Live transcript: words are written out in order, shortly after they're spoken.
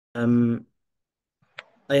Um,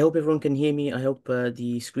 I hope everyone can hear me. I hope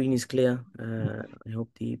the screen is clear. I hope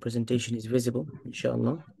the presentation is visible,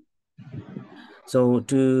 inshallah. So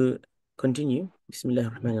to continue, Bismillah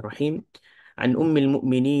ar-Rahman ar-Rahim. عن أم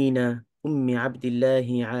المؤمنين أم عبد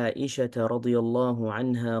الله عائشة رضي الله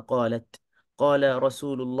عنها قالت قال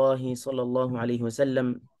رسول الله صلى الله عليه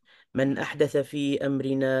وسلم من أحدث في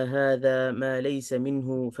أمرنا هذا ما ليس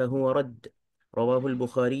منه فهو رد رواه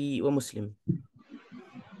البخاري ومسلم.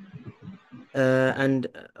 And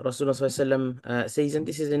Rasulullah SAW says, and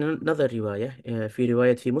this is in another riwayah, في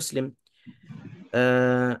رواية في مسلم,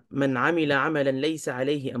 من عمل عملا ليس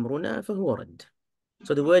عليه أمرنا فهو رد.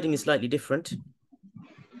 So the wording is slightly different.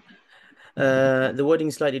 But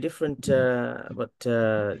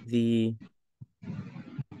the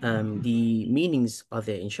meanings are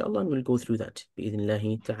there, inshallah, and we'll go through that, بإذن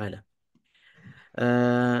الله تعالى.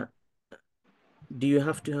 Do you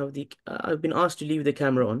have to have the... I've been asked to leave the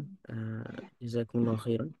camera on. Jazakumullah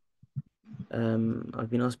khairan. I've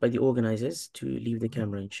been asked by the organizers to leave the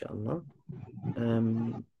camera, inshallah.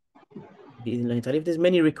 بإذن الله تعالى. If there's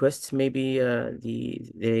many requests, maybe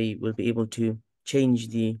they will be able to change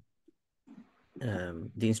the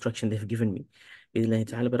instruction they've given me. بإذن الله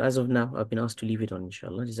تعالى. But as of now, I've been asked to leave it on,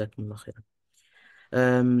 inshallah. Jazakumullah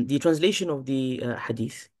khairan. The translation of the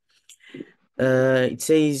hadith, it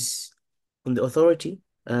says on the authority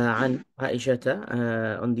عن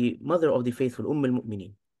عائشة, on the mother of the faithful,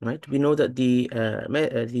 المؤمنين. Right? We know that the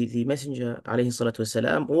Messenger عليه الصلاة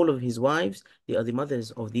والسلام, all of his wives, they are the mothers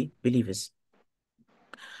of the believers.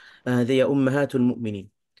 They are أمهات المؤمنين.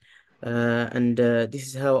 And this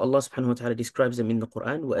is how Allah subhanahu wa ta'ala describes them in the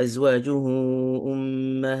Quran. وَأَزْوَاجُهُ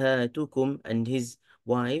أُمَّهَاتُكُمْ, and his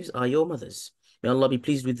wives are your mothers. May Allah be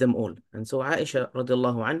pleased with them all. And so Aisha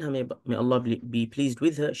radiallahu anha, may Allah be pleased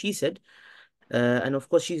with her, she said, and of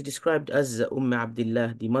course she's described as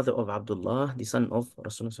Abdullah, the mother of Abdullah, the son of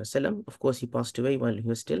Rasulullah sallallahu alaihi wasallam. Of course he passed away while he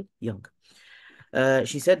was still young.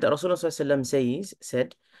 She said that Rasulullah sallallahu alaihi wasallam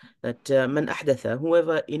said that man ahdatha,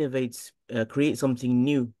 whoever innovates, creates something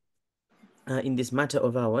new in this matter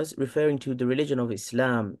of ours, referring to the religion of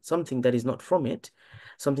Islam, something that is not from it,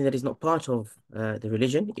 something that is not part of the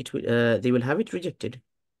religion, they will have it rejected.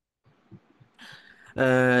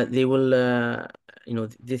 They will,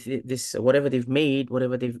 this whatever they've made,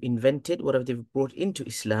 whatever they've invented, whatever they've brought into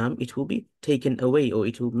Islam, it will be taken away, or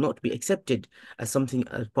it will not be accepted as something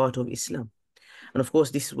as part of Islam. And of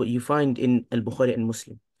course, this is what you find in Al-Bukhari and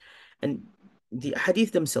Muslim. And the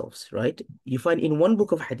hadith themselves, right? You find in one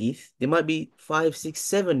book of hadith, there might be 5, 6,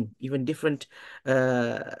 7, even different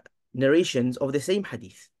narrations of the same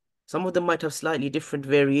hadith. Some of them might have slightly different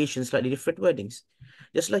variations, slightly different wordings.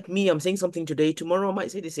 Just like me, I'm saying something today, tomorrow I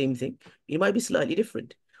might say the same thing. It might be slightly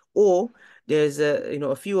different. Or there's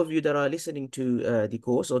a few of you that are listening to the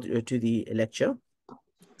course or to the lecture.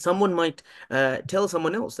 Someone might tell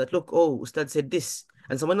someone else that, look, oh, Ustad said this.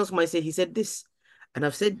 And someone else might say he said this. And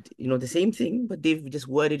I've said, the same thing, but they've just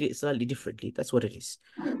worded it slightly differently. That's what it is.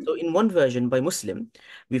 So in one version by Muslim,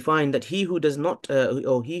 we find that he who does not,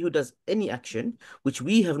 or he who does any action which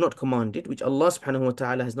we have not commanded, which Allah subhanahu wa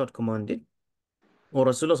ta'ala has not commanded, or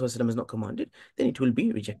Rasulullah sallallahu alaihi wasallam has not commanded, then it will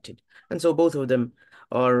be rejected. And so both of them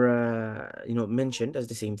are, mentioned as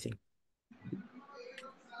the same thing.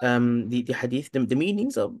 The hadith, the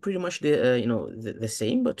meanings are pretty much the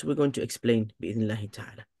same, but we're going to explain bi'idhnillahi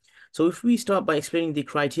ta'ala. So if we start by explaining the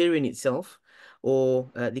criterion itself, or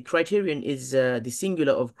the criterion is the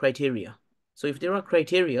singular of criteria. So if there are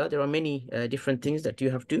criteria, there are many different things that you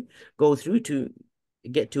have to go through to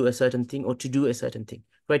get to a certain thing or to do a certain thing.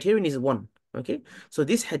 Criterion is one, okay? So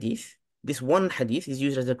this one hadith is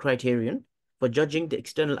used as a criterion for judging the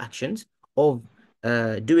external actions of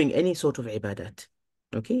doing any sort of ibadat.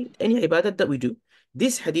 Okay, any ibadat that we do,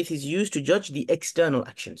 this hadith is used to judge the external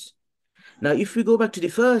actions. Now, if we go back to the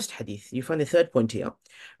first hadith, you find the third point here,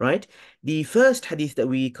 right? The first hadith that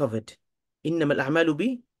we covered, إِنَّمَا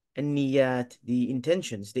الْأَعْمَالُ بِالنِّيَّاتِ, the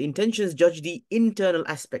intentions. The intentions judge the internal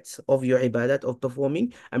aspects of your ibadat, of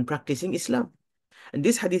performing and practicing Islam. And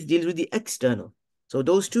this hadith deals with the external. So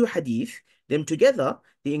those two hadith, them together,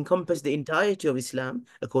 they encompass the entirety of Islam,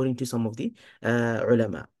 according to some of the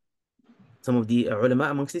ulama. Some of the ulama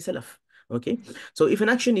amongst the Salaf. Okay, so if an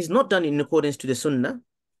action is not done in accordance to the Sunnah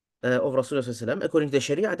of Rasulullah, according to the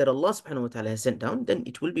Sharia that Allah subhanahu wa ta'ala has sent down, then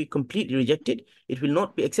it will be completely rejected. It will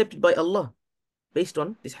not be accepted by Allah based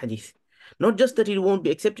on this hadith. Not just that it won't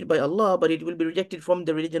be accepted by Allah, but it will be rejected from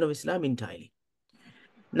the religion of Islam entirely.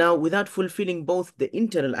 Now, without fulfilling both the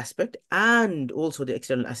internal aspect and also the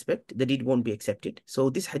external aspect, the deed won't be accepted. So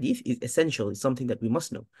this hadith is essential. It's something that we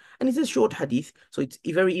must know. And it's a short hadith, so it's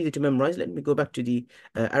very easy to memorize. Let me go back to the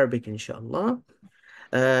Arabic, inshallah.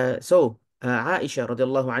 Aisha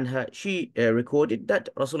radiallahu anha, she recorded that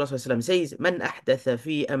Rasulullah SAW says, "Man ahdatha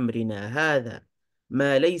fi amrina hadha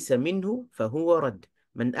ma laysa minhu fahuwa rad."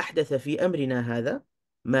 Man ahdatha fi amrina hadha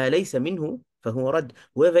ma laysa minhu fahuwa rad.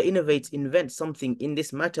 Whoever innovates, invents something in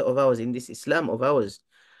this matter of ours, in this Islam of ours,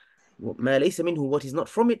 ma laysa minhu, what is not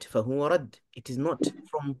from it, fahuwa rad. It is not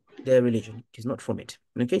from their religion. It is not from it.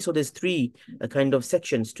 Okay, so there's three kind of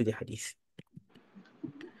sections to the hadith.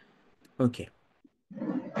 Okay.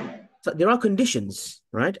 So there are conditions,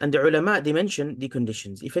 right? And the ulama, they mention the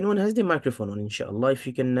conditions. If anyone has the microphone on, inshallah, if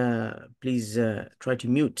you can please try to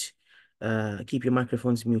mute, keep your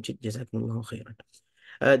microphones muted. Jazakumullahu khairan.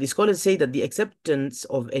 The scholars say that the acceptance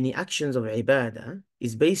of any actions of ibadah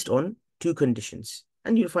is based on two conditions.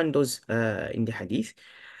 And you'll find those in the hadith.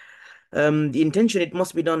 The intention, it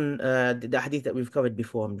must be done, the hadith that we've covered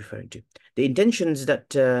before, I'm referring to. The intentions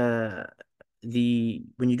that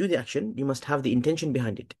when you do the action, you must have the intention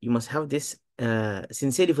behind it. You must have this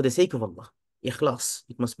sincerely for the sake of Allah. Ikhlas.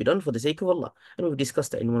 It must be done for the sake of Allah. And we've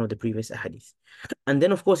discussed that in one of the previous hadith. And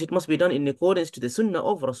then, of course, it must be done in accordance to the sunnah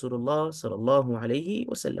of Rasulullah sallallahu alayhi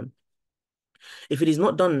wasallam. If it is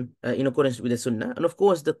not done in accordance with the sunnah, and of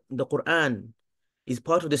course, the Quran is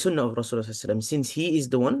part of the sunnah of Rasulullah sallallahu alayhi wasallam, since he is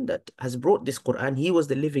the one that has brought this Quran, he was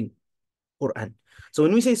the living Quran. So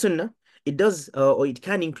when we say sunnah, it does, or it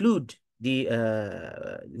can include the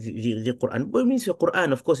Quran. But when we say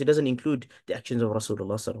Quran, of course, it doesn't include the actions of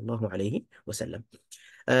Rasulullah sallallahu alayhi wasallam.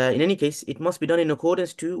 In any case, it must be done in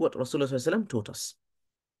accordance to what Rasulullah sallallahu alayhi wasallam taught us.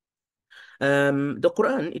 The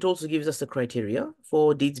Quran, it also gives us the criteria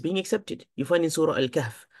for deeds being accepted. You find in Surah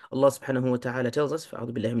Al-Kahf, Allah subhanahu wa ta'ala tells us,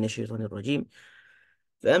 فَأَعُوذُ بِاللَّهِ مِنَ الشَّيْطَانِ الرَّجِيمِ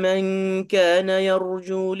فمن كان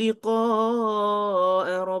يرجو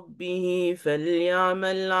لقاء ربه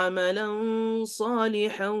فليعمل عملا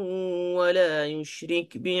صالحا ولا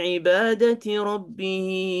يشرك بعبادة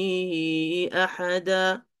ربه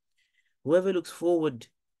أحدا. Whoever looks forward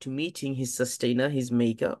to meeting his sustainer, his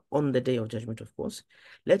maker, on the day of judgment, of course,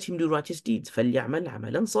 let him do righteous deeds. فليعمل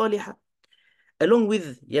عملا صالحا. Along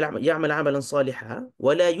with يعمل عملا صالحا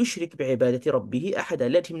ولا يشرك بعبادة ربه أحدا.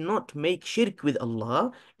 Let him not make shirk with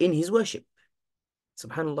Allah in his worship.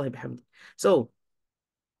 Subhanallah bihamdi. So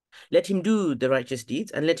let him do the righteous deeds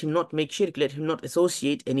and let him not make shirk. Let him not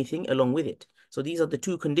associate anything along with it. So these are the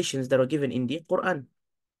two conditions that are given in the Quran.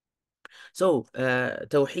 So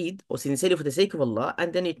tawheed, or sincerely for the sake of Allah,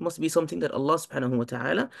 and then it must be something that Allah subhanahu wa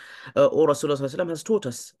ta'ala or Rasulullah sallallahu alaihi wasallam has taught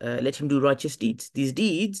us. Let him do righteous deeds. These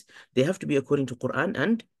deeds, they have to be according to Quran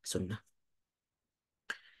and Sunnah.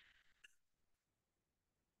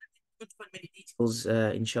 We'll find many details,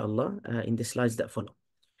 inshallah, in the slides that follow.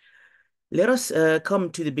 Let us come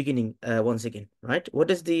to the beginning once again, right? What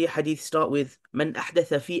does the hadith start with? Man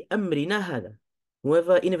ahdatha fi amrina hada.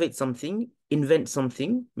 Whoever innovates something, invents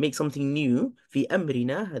something, makes something new, fi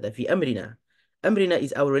amrina hada, fi amrina. Amrina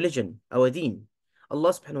is our religion, our deen.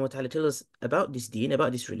 Allah subhanahu wa ta'ala tells us about this deen,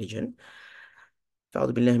 about this religion.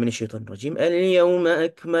 فأعوذ بالله من الشيطان الرجيم. اليوم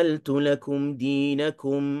أكملت لكم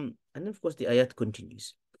دينكم. And of course the ayat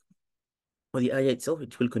continues. Or the ayah itself,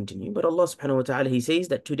 it will continue. But Allah subhanahu wa ta'ala, he says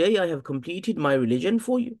that today I have completed my religion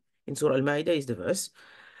for you. In Surah Al-Ma'idah is the verse.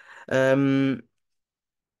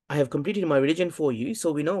 I have completed my religion for you.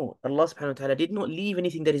 So we know Allah subhanahu wa ta'ala did not leave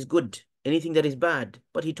anything that is good, anything that is bad,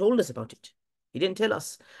 but he told us about it. He didn't tell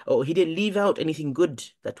us, or he didn't leave out anything good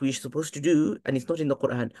that we're supposed to do, and it's not in the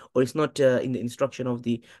Quran, or it's not in the instruction of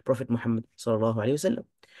the Prophet Muhammad sallallahu alaihi wasallam.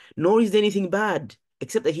 Nor is there anything bad,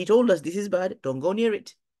 except that he told us this is bad, don't go near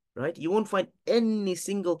it, right? You won't find any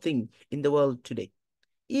single thing in the world today,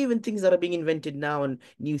 even things that are being invented now and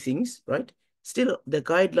new things, right? Still, the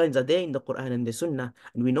guidelines are there in the Quran and the Sunnah,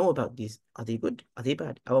 and we know about these. Are they good? Are they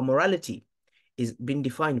bad? Our morality is been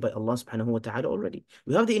defined by Allah subhanahu wa ta'ala already.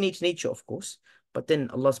 We have the innate nature, of course, but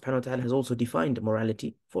then Allah subhanahu wa ta'ala has also defined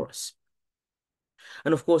morality for us.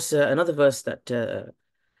 And of course, another verse that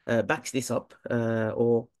backs this up,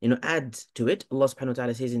 or adds to it, Allah subhanahu wa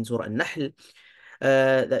ta'ala says in Surah An-Nahl,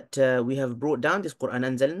 that we have brought down this Quran,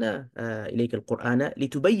 أنزلنا إليك القرآن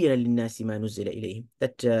لتبين للناس ما نزل إليهم.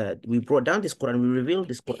 That we brought down this Quran, we revealed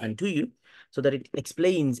this Quran to you so that it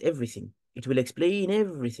explains everything. It will explain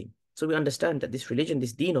everything. So we understand that this religion,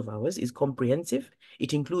 this deen of ours, is comprehensive.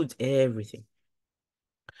 It includes everything.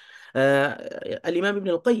 Al-Imam Ibn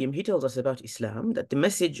al-Qayyim, he tells us about Islam, that the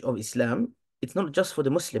message of Islam, it's not just for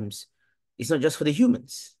the Muslims. It's not just for the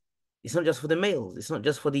humans. It's not just for the males. It's not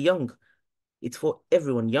just for the young. It's for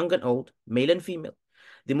everyone, young and old, male and female,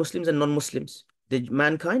 the Muslims and non-Muslims, the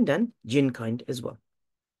mankind and jinn kind as well.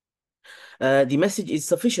 The message is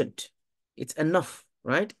sufficient. It's enough,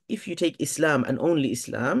 right? If you take Islam and only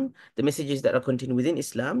Islam, the messages that are contained within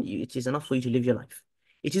Islam, it is enough for you to live your life.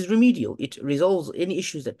 It is remedial. It resolves any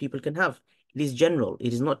issues that people can have. It is general.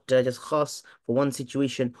 It is not just khas for one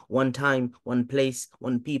situation, one time, one place,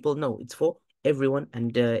 one people. No, it's for everyone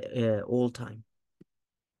and all time.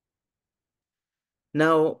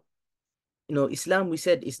 Now, Islam, we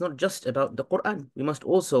said, is not just about the Quran. We must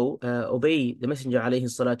also obey the Messenger alayhi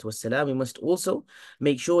salatu wasalam. We must also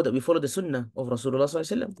make sure that we follow the Sunnah of Rasulullah sallallahu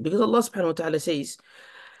alaihi wasallam. Because Allah subhanahu wa ta'ala says,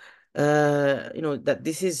 that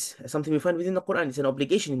this is something we find within the Quran. It's an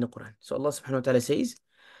obligation in the Quran. So Allah subhanahu wa ta'ala says,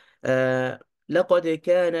 uh, لقد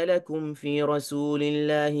كان لكم في رسول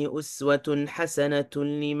الله أسوة حسنة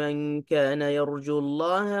لمن كان يرجو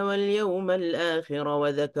الله واليوم الآخر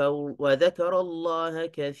وذكر الله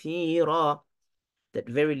كثيرا. That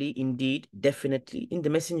verily, indeed, definitely, in the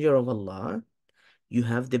Messenger of Allah, you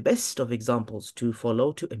have the best of examples to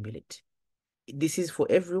follow, to emulate. This is for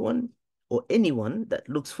everyone or anyone that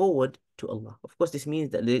looks forward to Allah. Of course, this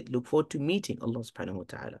means that they look forward to meeting Allah subhanahu wa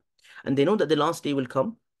ta'ala. And they know that the last day will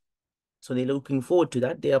come. So they're looking forward to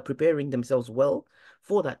that. They are preparing themselves well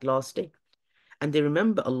for that last day. And they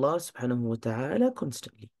remember Allah subhanahu wa ta'ala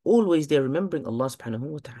constantly. Always they're remembering Allah subhanahu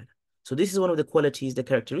wa ta'ala. So this is one of the qualities, the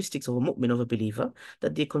characteristics of a mu'min, of a believer,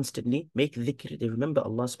 that they constantly make dhikr, they remember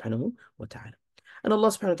Allah subhanahu wa ta'ala. And Allah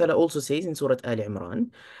subhanahu wa ta'ala also says in Surah Al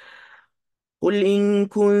Imran, قل إن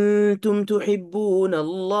كنتم تحبون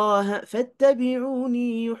الله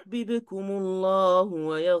فاتبعوني يحببكم الله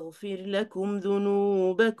ويغفر لكم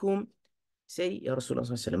ذنوبكم. Say, Ya Rasulullah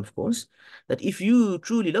sallallahu alaihi wasallam, of course, that if you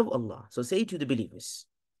truly love Allah, so say to the believers,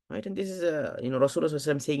 right? And this is, Rasulullah sallallahu alaihi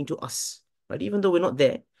wasallam saying to us, right? Even though we're not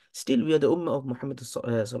there, still we are the ummah of Muhammad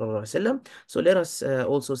sallallahu alaihi wasallam. So let us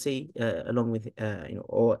also say along with,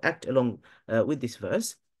 or act along with this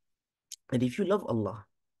verse, and if you love Allah,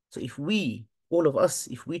 so if we, all of us,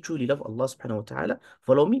 if we truly love Allah subhanahu wa ta'ala,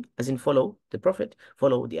 follow me, as in follow the Prophet,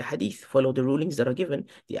 follow the hadith, follow the rulings that are given,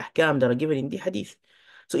 the ahkam that are given in the hadith.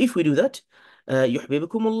 So if we do that,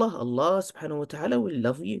 يحببكم Allah, Allah subhanahu wa ta'ala will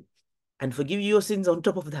love you and forgive you your sins on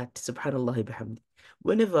top of that. Subhanallah bihamdi.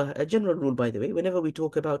 Whenever, a general rule by the way, whenever we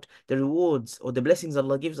talk about the rewards or the blessings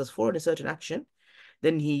Allah gives us for a certain action,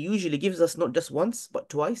 then He usually gives us not just once, but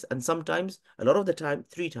twice, and sometimes, a lot of the time,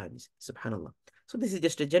 3 times. Subhanallah. So this is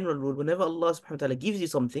just a general rule. Whenever Allah subhanahu wa ta'ala gives you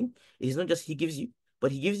something, it is not just He gives you,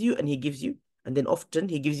 but He gives you and He gives you, and then often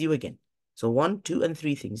He gives you again. So 1, 2, and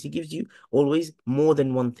 3 things. He gives you always more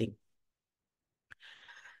than one thing.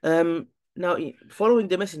 Now, following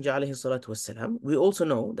the Messenger alayhi salatu wasalam, we also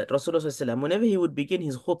know that Rasulullah sallallahu alaihi wasallam, whenever he would begin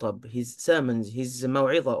his khutab, his sermons, his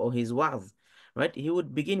maw'idha or his wa'z, right, he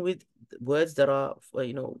would begin with words that are,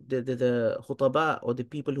 the khutaba or the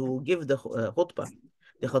people who give the khutbah,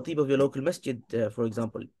 the khatib of your local masjid, for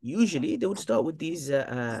example. Usually they would start with these,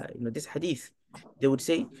 this hadith. They would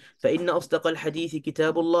say, فإن أصدق الحديث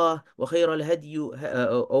كتاب الله وخير الهدي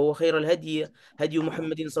أو خير الهدي هدي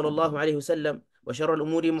محمد صلى الله عليه وسلم وشر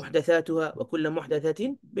الأمور محدثاتها وكل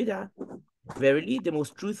محدثة بدعة. Verily, the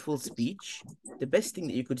most truthful speech, the best thing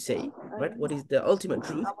that you could say, right? What is the ultimate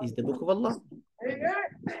truth is the book of Allah.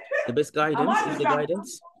 The best guidance is the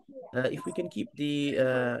guidance. If we can keep the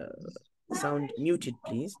sound muted,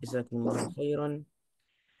 please. Jazakumullahu khairan.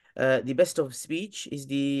 The best of speech is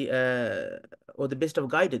or the best of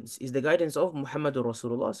guidance is the guidance of Muhammadur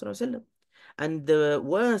Rasulullah sallallahu alaihi wasallam. And the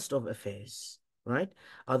worst of affairs, right,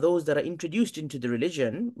 are those that are introduced into the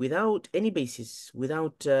religion without any basis,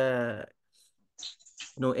 without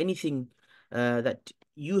anything that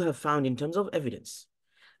you have found in terms of evidence.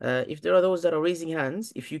 If there are those that are raising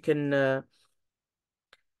hands, if you can,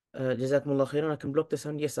 Jazakumullah khairan, I can block the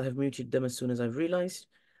sound. Yes, I have muted them as soon as I've realized.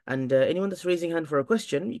 And anyone that's raising hand for a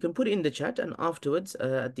question, you can put it in the chat, and afterwards,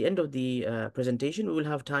 at the end of the presentation, we will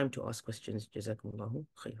have time to ask questions. Jazakumullahu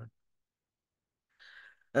khairan.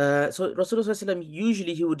 So Rasulullah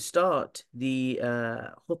usually he would start the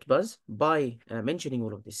khutbahs by mentioning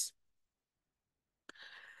all of this.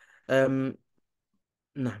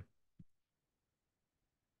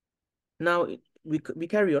 Now, we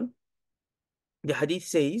carry on. The hadith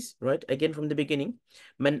says, right, again from the beginning,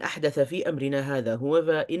 Man ahdatha fi amrina hadha,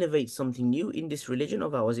 whoever innovates something new in this religion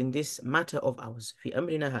of ours, in this matter of ours, fi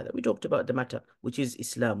amrina hadha. We talked about the matter, which is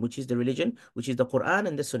Islam, which is the religion, which is the Quran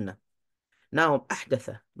and the Sunnah. Now,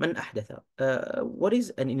 ahdatha, man ahdatha. What is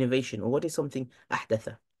an innovation, or what is something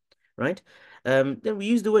ahdatha, right? Then we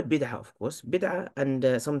use the word bid'ah, of course. Bid'ah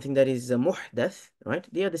and something that is muhdath, right?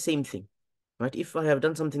 They are the same thing, right? If I have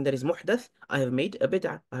done something that is muhdath, I have made a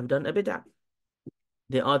bid'ah. I have done a bid'ah.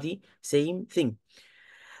 They are the same thing.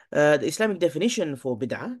 The Islamic definition for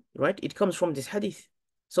bid'ah, right? It comes from this hadith.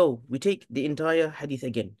 So we take the entire hadith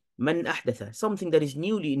again. Man ahdatha, something that is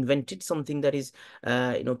newly invented, something that is,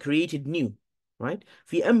 created new, right?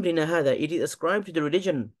 Fi amrina hada, it is ascribed to the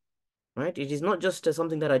religion, right? It is not just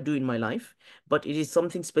something that I do in my life, but it is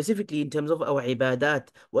something specifically in terms of our ibadat,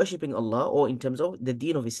 worshipping Allah, or in terms of the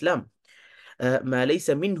deen of Islam. ما ليس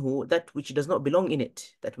منه, that which does not belong in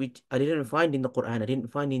it, that which I didn't find in the Quran, I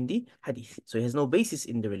didn't find in the Hadith. So it has no basis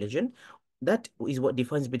in the religion. That is what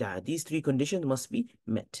defines bid'ah. These three conditions must be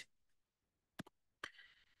met.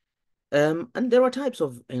 And there are types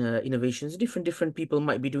of innovations. Different people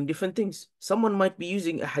might be doing different things. Someone might be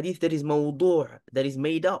using a hadith that is mawdu', that is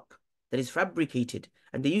made up, that is fabricated,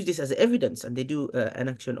 and they use this as evidence, and they do an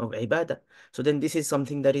action of ibadah. So then this is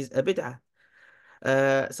something that is a bid'ah.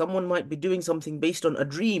 Someone might be doing something based on a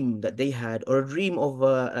dream that they had, or a dream of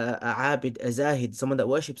a abid, a zahid, someone that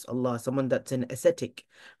worships Allah, someone that's an ascetic,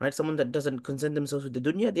 right? Someone that doesn't concern themselves with the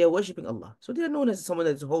dunya, they are worshipping Allah. So they are known as someone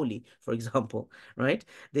that's holy, for example, right?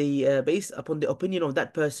 They based upon the opinion of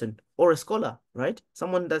that person, or a scholar, right?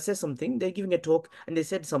 Someone that says something, they're giving a talk and they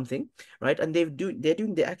said something, right? And they're doing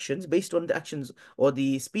the actions based on the actions or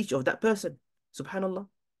the speech of that person. Subhanallah.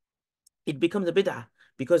 It becomes a bid'ah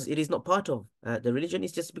because it is not part of the religion.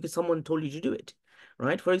 It's just because someone told you to do it,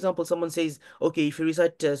 right? For example, someone says, okay, if you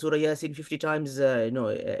recite Surah Yasin 50 times,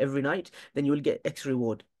 every night, then you will get X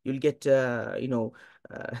reward. You'll get, uh,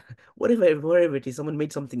 whatever it is, someone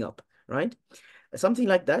made something up, right? Something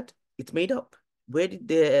like that, it's made up. Where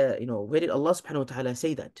did Allah subhanahu wa ta'ala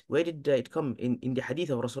say that? Where did it come in the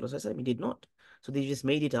hadith of Rasulullah sallallahu alaihi wasallam? It did not. So they just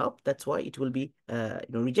made it up. That's why it will be,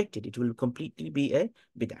 rejected. It will completely be a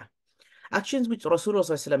bid'ah. Actions which Rasulullah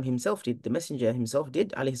SAW himself did, the Messenger himself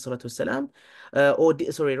did, alayhi salatu wasalam,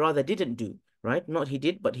 rather didn't do, right? Not he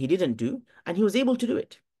did, but he didn't do, and he was able to do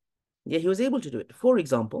it. Yeah, he was able to do it. For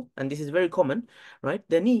example, and this is very common, right?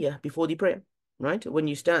 The niyyah before the prayer, right? When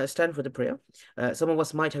you stand for the prayer, some of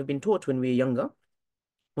us might have been taught when we were younger,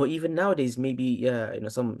 or even nowadays, maybe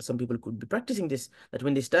some people could be practicing this, that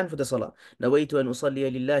when they stand for the salah, نويت أن أصلي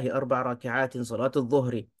لله أربع ركعات صلاة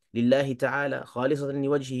الظهر لله تعالى خالصة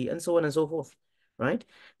لوجهه, and so on and so forth, right?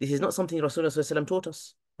 This is not something Rasulullah SAW taught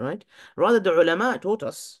us, right? Rather, the ulama taught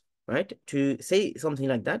us, right, to say something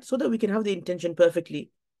like that so that we can have the intention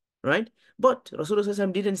perfectly, right? But Rasulullah SAW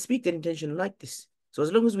didn't speak the intention like this. So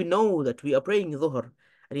as long as we know that we are praying dhuhr,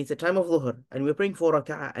 and it's a time of dhuhr, and we're praying for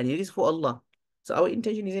rak'ah, and it is for Allah, so our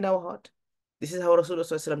intention is in our heart. This is how Rasulullah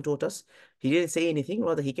SAW taught us. He didn't say anything,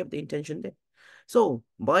 rather he kept the intention there. So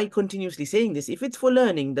by continuously saying this, if it's for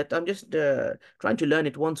learning, that I'm just trying to learn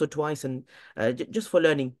it once or twice, and just for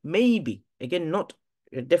learning, maybe, again, not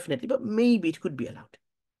definitely, but maybe it could be allowed.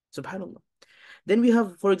 Subhanallah. Then we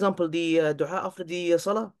have, for example, the dua after the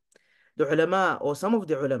salah. The ulama, or some of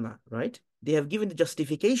the ulama, right? They have given the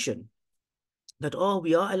justification that, oh,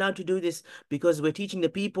 we are allowed to do this because we're teaching the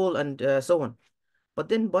people, and so on. But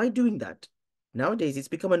then by doing that, nowadays it's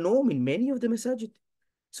become a norm in many of the masajid.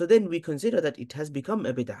 So then we consider that it has become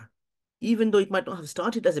a bid'ah. Even though it might not have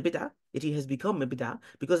started as a bid'ah, it has become a bid'ah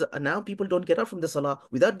because now people don't get up from the salah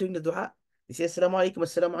without doing the dua. They say assalamu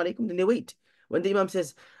alaikum, then they wait. When the Imam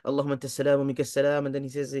says, Allahumma anta salam wa minka salam, and then he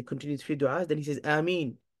says, he continues three du'as, then he says,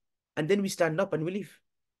 Ameen. And then we stand up and we leave.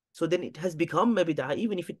 So then it has become a bid'ah,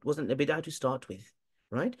 even if it wasn't a bid'ah to start with,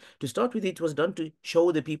 right? To start with, it was done to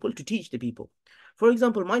show the people, to teach the people. For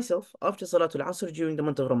example, myself, after Salatul Asr during the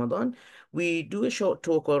month of Ramadan, we do a short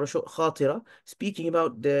talk or a short khatira speaking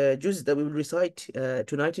about the juz that we will recite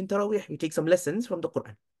tonight in Taraweeh. We take some lessons from the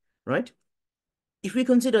Quran, right? If we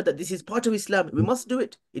consider that this is part of Islam, we must do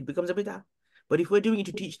it. It becomes a bid'ah. But if we're doing it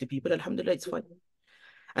to teach the people, alhamdulillah, it's fine.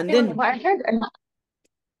 And then, Well, I heard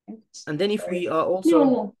if we are no, also,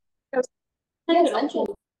 no. Yes,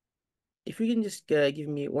 if you can just give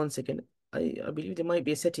me 1 second, I believe there might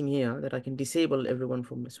be a setting here that I can disable everyone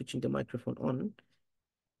from switching the microphone on.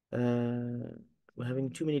 We're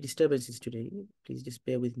having too many disturbances today. Please just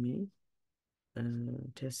bear with me.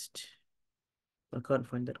 Test. I can't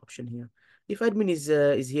find that option here. If admin is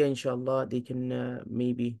here, inshallah, they can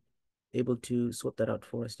maybe able to sort that out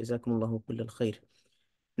for us. Jazakumullahu kullal khair.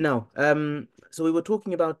 Now, so we were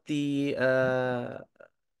talking about the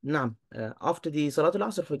after the Salatul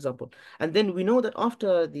Asr, for example. And then we know that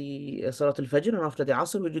after the Salatul Fajr and after the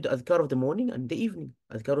Asr, we do the Adhkar of the morning and the evening,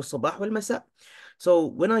 Adhkar al-Sabah wal-Masa. So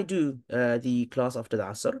when I do the class after the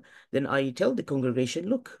Asr, then I tell the congregation,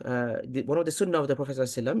 look, one of the sunnah of the Prophet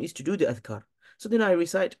ﷺ is to do the Adhkar. So then I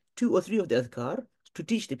recite 2 or 3 of the Adhkar to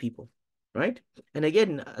teach the people. right? And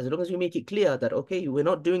again, as long as we make it clear that, okay, we're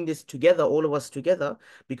not doing this together, all of us together,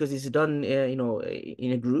 because it's done,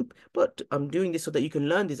 in a group, but I'm doing this so that you can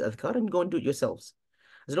learn this adhkar and go and do it yourselves.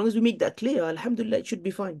 As long as we make that clear, alhamdulillah, it should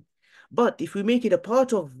be fine. But if we make it a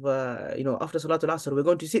part of, after Salatul Asr, we're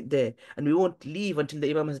going to sit there and we won't leave until the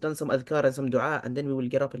Imam has done some adhkar and some dua, and then we will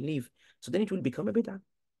get up and leave. So then it will become a bid'ah.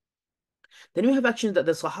 Then we have actions that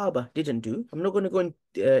the Sahaba didn't do. I'm not going to go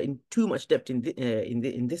in too much depth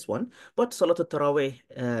in this one, but Salatul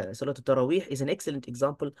Taraweeh is an excellent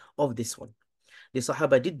example of this one. The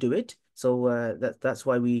Sahaba did do it, so that's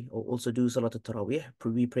why we also do Salatul Taraweeh.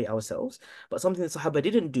 We pray ourselves. But something the Sahaba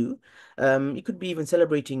didn't do, it could be even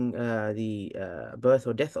celebrating the birth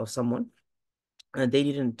or death of someone. And they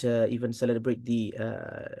didn't even celebrate the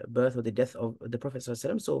birth or the death of the Prophet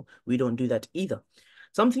ﷺ, so we don't do that either.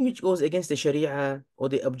 Something which goes against the Sharia or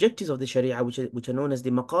the objectives of the Sharia, which are known as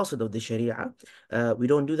the maqasid of the Sharia, we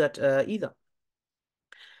don't do that either.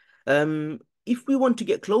 If we want to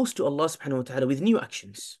get close to Allah subhanahu wa ta'ala with new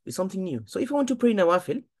actions, with something new. So if I want to pray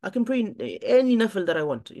nawafil, I can pray any nafil that I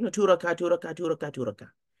want. 2 rak'ah, 2 rak'ah, 2 rak'ah, 2 rak'ah.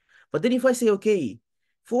 But then if I say, okay,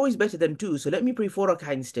 4 is better than 2, so let me pray 4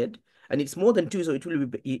 rak'ah instead, and it's more than 2, so it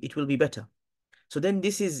will be better. So then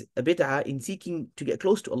this is a bid'ah in seeking to get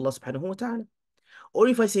close to Allah subhanahu wa ta'ala. Or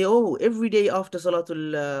if I say, oh, every day after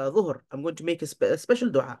Salatul Dhuhr, I'm going to make a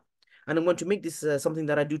special dua, and I'm going to make this something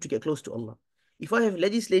that I do to get close to Allah. If I have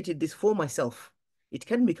legislated this for myself, it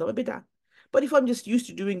can become a bid'ah. But if I'm just used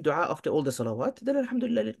to doing dua after all the salawat, then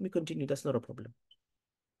alhamdulillah, let me continue. That's not a problem.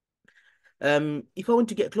 If I want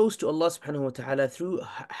to get close to Allah subhanahu wa ta'ala through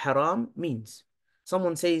haram means,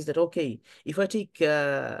 someone says that, okay, if I take,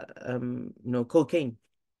 cocaine,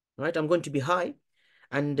 right, I'm going to be high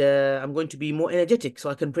and I'm going to be more energetic, so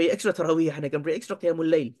I can pray extra tarawih and I can pray extra qiyamul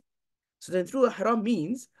layl. So then through a haram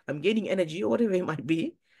means I'm gaining energy or whatever it might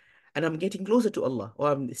be, and I'm getting closer to Allah,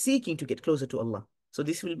 or I'm seeking to get closer to Allah. So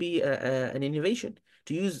this will be an innovation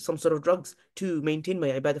to use some sort of drugs to maintain my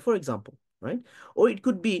ibadah, for example, right? Or it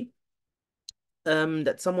could be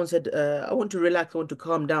that someone said, I want to relax, I want to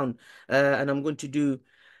calm down, and I'm going to do,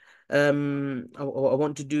 I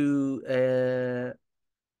want to do,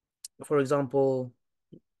 for example,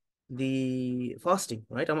 the fasting,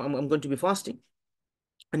 right? I'm going to be fasting.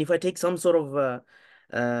 And if I take some sort of,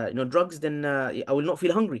 drugs, then I will not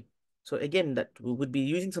feel hungry. So again, that would be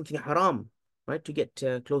using something haram, right, to get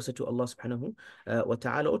closer to Allah subhanahu wa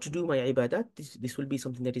ta'ala, or to do my ibadat. This will be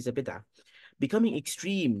something that is a bid'ah. Becoming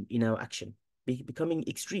extreme in our action, becoming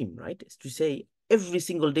extreme, right? Is to say every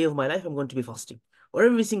single day of my life I'm going to be fasting, or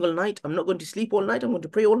every single night I'm not going to sleep all night. I'm going to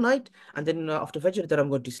pray all night, and then after Fajr, then I'm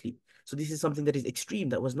going to sleep. So this is something that is extreme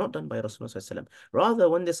that was not done by Rasulullah SAW. Rather,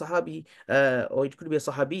 when the Sahabi, or it could be a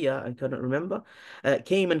Sahabiya, I cannot remember,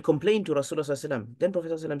 came and complained to Rasulullah SAW, then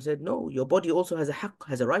Prophet SAW said, no, your body also has a haqq,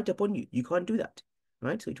 has a right upon you. You can't do that,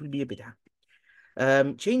 right? So it will be a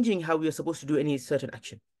bid'ah. Changing how we are supposed to do any certain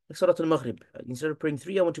action. Like Salat al-Maghrib, instead of praying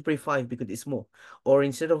 3, I want to pray 5 because it's more. Or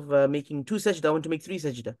instead of making 2 sajda, I want to make 3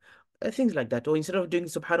 sajda. Things like that. Or instead of doing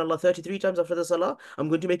Subhanallah 33 times after the Salah, I'm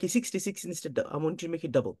going to make it 66 instead. I want to make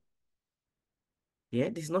it double. Yeah,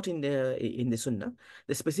 this is not in the Sunnah.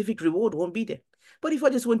 The specific reward won't be there. But if I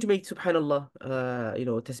just want to make Subhanallah,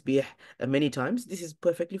 tasbih many times, this is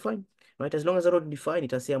perfectly fine, right? As long as I don't define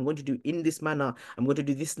it, I say I'm going to do in this manner, I'm going to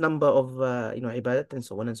do this number of, ibadat, and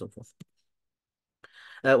so on and so forth.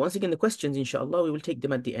 Once again, the questions, inshallah, we will take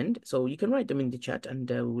them at the end. So you can write them in the chat and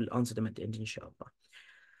we will answer them at the end,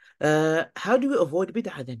 inshallah. How do we avoid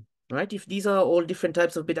bid'ah then? Right? If these are all different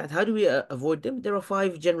types of bid'ah, how do we avoid them? There are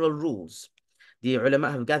 5 general rules. The ulama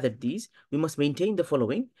have gathered these. We must maintain the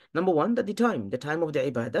following. Number 1, that the time of the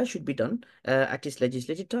ibadah should be done at its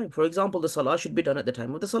legislated time. For example, the salah should be done at the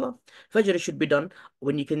time of the salah. Fajr should be done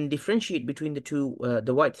when you can differentiate between the two,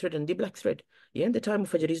 the white thread and the black thread. Yeah, the time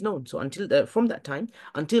of Fajr is known. So from that time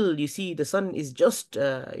until you see the sun is just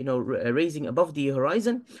raising above the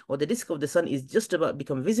horizon, or the disk of the sun is just about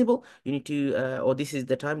become visible, you need to, or this is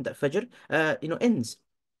the time that Fajr ends.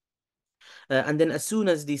 And then as soon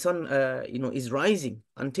as the sun, is rising,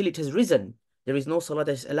 until it has risen, there is no salah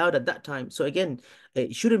that is allowed at that time. So again,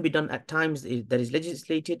 it shouldn't be done at times that is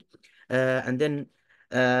legislated. And then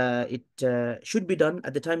it should be done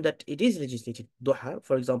at the time that it is legislated. Duha,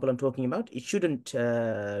 for example, I'm talking about. It shouldn't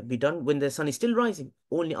be done when the sun is still rising,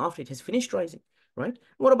 only after it has finished rising. Right?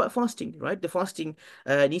 What about fasting? Right? The fasting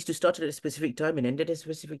needs to start at a specific time and end at a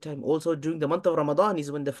specific time. Also, during the month of Ramadan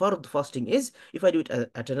is when the fard fasting is. If I do it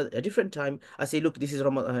at a different time, I say, look, this is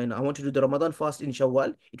Ramadan, I want to do the Ramadan fast in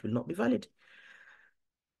Shawwal, it will not be valid.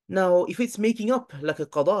 Now, if it's making up like a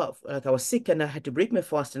qada, like I was sick and I had to break my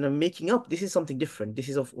fast and I'm making up, this is something different. This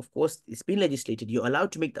is, of course, it's been legislated. You're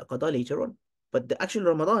allowed to make that qada later on. But the actual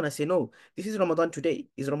Ramadan, I say, no, this is Ramadan today.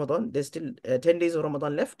 Is Ramadan. There's still 10 days of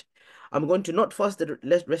Ramadan left. I'm going to not fast the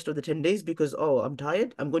rest of the 10 days because, oh, I'm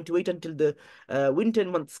tired. I'm going to wait until the winter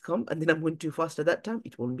months come and then I'm going to fast at that time.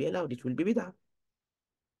 It won't be allowed. It will be bid'ah.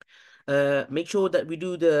 Make sure that we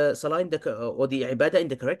do the salah in or the ibadah in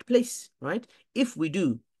the correct place, right? If we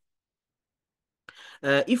do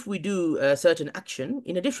if we do a certain action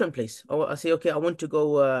in a different place, or I say, okay, I want to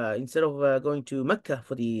go instead of going to Mecca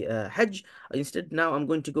for the Hajj, instead now I'm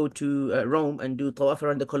going to go to Rome and do tawaf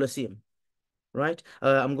around the Colosseum, right?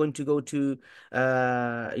 I'm going to go to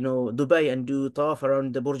Dubai and do tawaf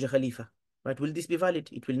around the Burj Khalifa, right? Will this be valid?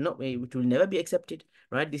 It will not. It will never be accepted,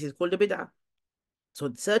 right? This is called a bid'ah. So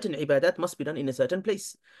certain ibadat must be done in a certain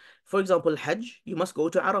place. For example, Hajj, you must go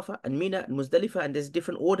to Arafah and Mina and Muzdalifah, and there's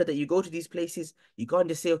different order that you go to these places. You can't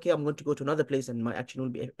just say, okay, I'm going to go to another place and my action will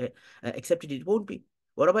be accepted. It won't be.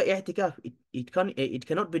 What about i'tikaf? It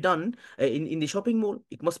cannot be done in the shopping mall.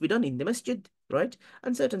 It must be done in the masjid, right?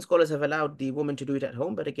 And certain scholars have allowed the woman to do it at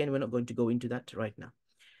home, but again, we're not going to go into that right now.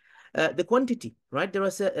 The quantity, right? There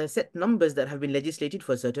are set numbers that have been legislated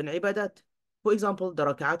for certain ibadat. For example, the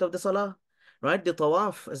rak'at of the salah, right? The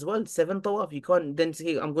tawaf as well, 7 tawaf. You can't then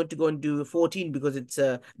say, I'm going to go and do 14 because it's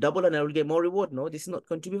double and I will get more reward. No, this is not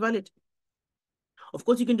going to be valid. Of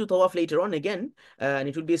course, you can do tawaf later on again, and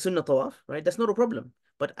it will be a sunnah tawaf, right? That's not a problem.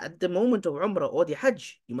 But at the moment of Umrah or the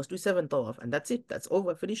Hajj, you must do 7 tawaf, and that's it. That's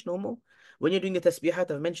over, finished, no more. When you're doing the tasbihat,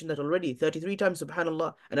 I've mentioned that already, 33 times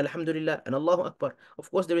Subhanallah and Alhamdulillah and Allahu Akbar. Of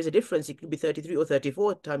course, there is a difference. It could be 33 or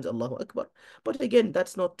 34 times Allahu Akbar. But again,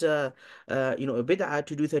 that's not, a bid'ah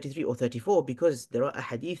to do 33 or 34 because there are a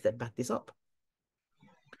hadith that back this up.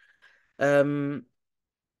 Um,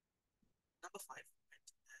 Number 5.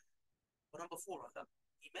 Or number 4, rather,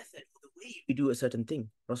 the method or the way we do a certain thing.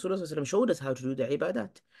 Rasulullah SAW showed us how to do the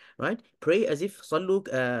ibadat, right? Pray as if sallu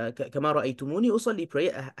kama ra'aytumuni usalli.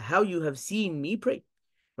 Pray how you have seen me pray,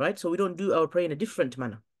 right? So we don't do our prayer in a different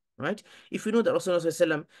manner, right? If we know that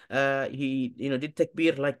Rasulullah SAW, he did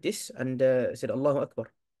takbir like this and said Allahu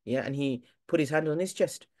Akbar, yeah, and he put his hand on his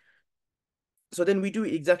chest. So then we do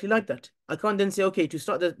it exactly like that. I can't then say, okay, to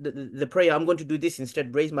start the prayer, I'm going to do this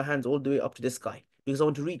instead, raise my hands all the way up to the sky because I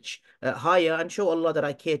want to reach higher and show Allah that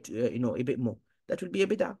I care to, a bit more. That will be a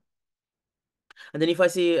bid'ah. And then if I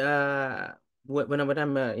say, when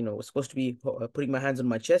I'm supposed to be putting my hands on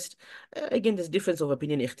my chest, again, there's difference of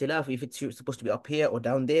opinion, ikhtilaf, if it's supposed to be up here or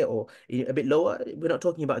down there or a bit lower. We're not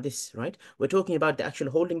talking about this, right? We're talking about the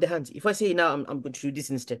actual holding the hands. If I say now I'm going to do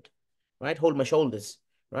this instead, right? Hold my shoulders,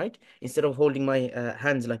 right? Instead of holding my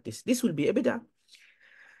hands like this. This will be a bid'ah.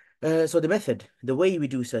 So the method, the way we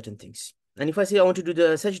do certain things. And if I say I want to do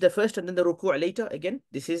the sajda first and then the ruku' later, again,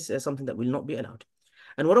 this is something that will not be allowed.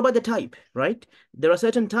 And what about the type, right? There are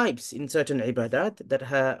certain types in certain ibadat that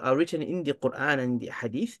are written in the Quran and the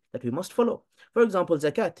Hadith that we must follow. For example,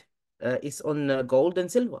 zakat is on gold and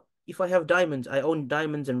silver. If I have diamonds, I own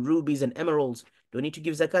diamonds and rubies and emeralds. Do I need to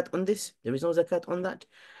give zakat on this? There is no zakat on that.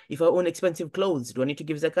 If I own expensive clothes, do I need to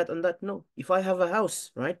give zakat on that? No. If I have a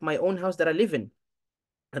house, right, my own house that I live in,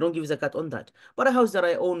 I don't give zakat on that. But a house that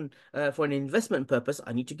I own for an investment purpose,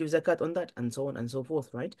 I need to give zakat on that, and so on and so forth,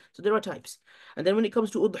 right? So there are types. And then when it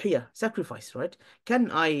comes to udhiyah, sacrifice, right? Can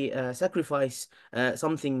I sacrifice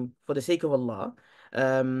something for the sake of Allah?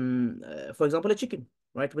 For example, a chicken,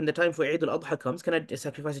 right? When the time for Eid al-Adha comes, can I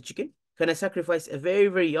sacrifice a chicken? Can I sacrifice a very,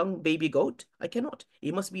 very young baby goat? I cannot.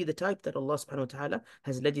 It must be the type that Allah subhanahu wa ta'ala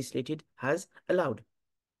has legislated, has allowed.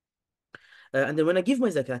 And then when I give my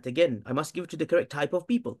zakat, again, I must give to the correct type of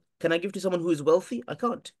people. Can I give to someone who is wealthy? I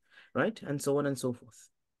can't, right? And so on and so forth.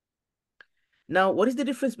 Now, what is the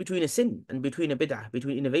difference between a sin and between a bid'ah,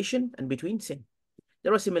 between innovation and between sin?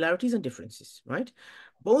 There are similarities and differences, right?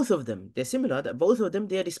 Both of them, they're similar, that both of them,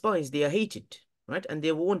 they are despised, they are hated, right? And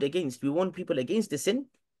they're warned against. We warn people against the sin.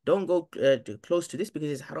 Don't go close to this because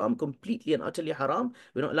it's haram, completely and utterly haram.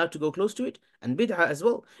 We're not allowed to go close to it. And bid'ah as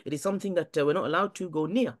well. It is something that we're not allowed to go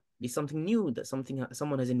near. It's something new that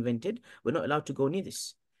someone has invented. We're not allowed to go near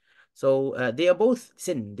this. So they are both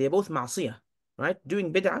sin. They are both ma'siyah, right?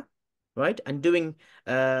 Doing bid'ah, right? And doing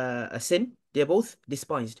a sin, they are both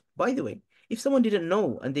despised. By the way, if someone didn't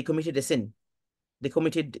know and they committed a sin, they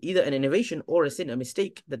committed either an innovation or a sin, a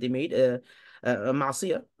mistake that they made, a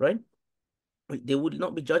ma'siyah, right? They would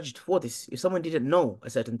not be judged for this if someone didn't know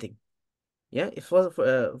a certain thing. Yeah, if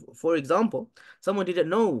for example, someone didn't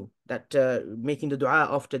know that making the dua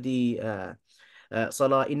after the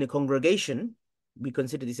salah in the congregation, we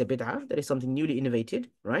consider this a bid'ah, that is something newly innovated,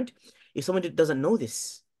 right? If someone doesn't know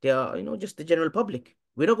this, They are, just the general public.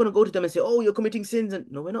 We're not going to go to them and say, oh, you're committing sins. And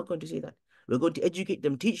no, we're not going to say that. We're going to educate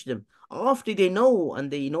them, teach them. After they know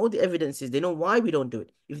and they know the evidences, they know why we don't do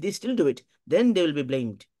it. If they still do it, then they will be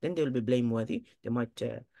blamed. Then they will be blameworthy. They might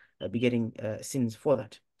be getting sins for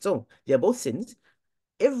that. So they are both sins.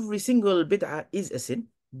 Every single bid'ah is a sin,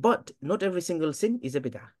 but not every single sin is a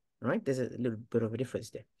bid'ah, right? There's a little bit of a difference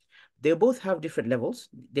there. They both have different levels.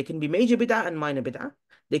 They can be major bid'ah and minor bid'ah.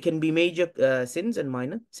 They can be major sins and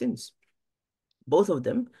minor sins. Both of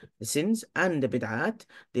them, the sins and the bid'at,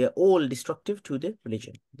 they are all destructive to the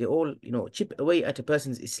religion. They all, chip away at a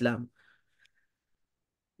person's Islam.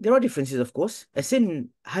 There are differences, of course. A sin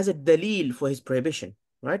has a dalil for his prohibition,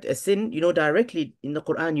 right? A sin, directly in the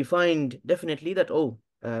Quran, you find definitely that,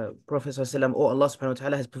 Prophet ﷺ or Allah subhanahu wa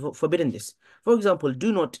ta'ala has forbidden this. For example,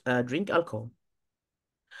 do not drink alcohol.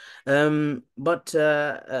 But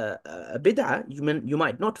a bid'ah, you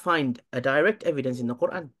might not find a direct evidence in the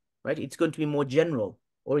Quran, right? It's going to be more general,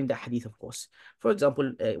 or in the hadith, of course. For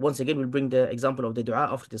example, once again, we'll bring the example of the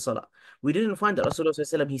dua after the salah. We didn't find that Rasulullah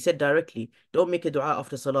SAW, he said directly, don't make a dua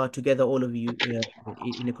after salah together, all of you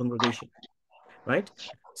in a congregation, right?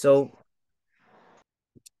 So,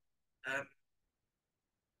 um,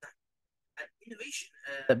 innovation,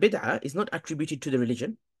 bid'ah is not attributed to the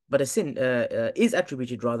religion, but a sin is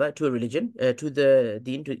attributed rather to a religion, to the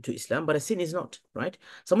deen, to Islam, but a sin is not, right?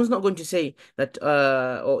 Someone's not going to say that,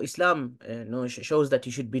 or Islam no, shows that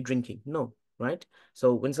you should be drinking. No, right?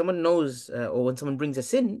 So when someone knows, or when someone brings a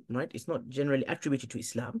sin, right, it's not generally attributed to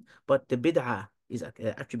Islam, but the bid'ah is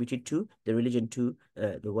attributed to the religion, to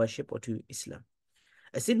the worship, or to Islam.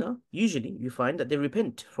 A sinner, usually you find that they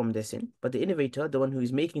repent from their sin, but the innovator, the one who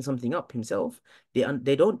is making something up himself,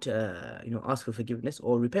 they don't ask for forgiveness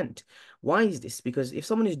or repent. Why is this? Because if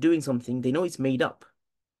someone is doing something, they know it's made up,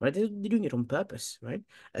 right? They're doing it on purpose, right?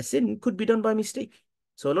 A sin could be done by mistake.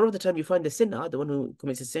 So a lot of the time you find the sinner, the one who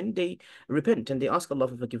commits a sin, they repent and they ask Allah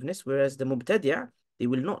for forgiveness, whereas the mubtadi', they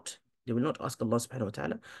will not. They will not ask Allah subhanahu wa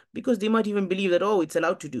ta'ala because they might even believe that, oh, it's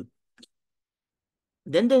allowed to do.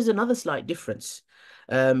 Then there's another slight difference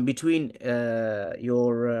between not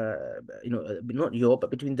your, but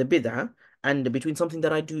between the bid'ah and between something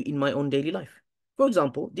that I do in my own daily life. For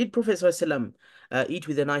example, did Prophet ﷺ eat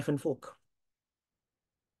with a knife and fork?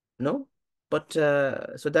 No. But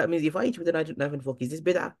so that means if I eat with a knife and fork, is this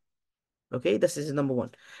bid'ah? Okay, this is number one.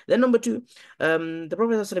 Then number two, the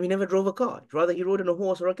Prophet ﷺ, he never drove a car. Rather, he rode on a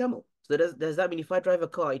horse or a camel. So does that mean if I drive a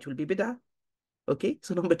car, it will be bid'ah? Okay,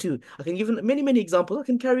 so number two, I can give many, many examples. I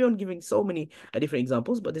can carry on giving so many different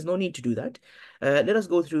examples, but there's no need to do that. Let us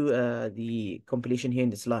go through the compilation here in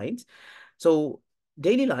the slides. So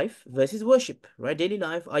daily life versus worship, right? Daily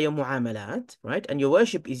life are your mu'amalat, right? And your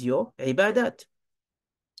worship is your ibadat.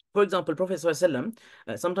 For example, Prophet ﷺ,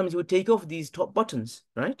 sometimes he would take off these top buttons,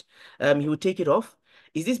 right? He would take it off.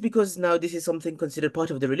 Is this because now this is something considered part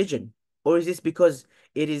of the religion? Or is this because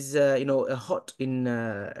it is, hot in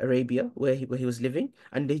Arabia where he was living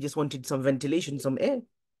and they just wanted some ventilation, some air,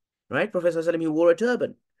 right? Prophet ﷺ, he wore a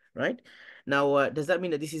turban, right? Now, does that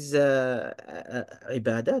mean that this is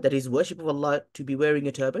ibadah, that is worship of Allah to be wearing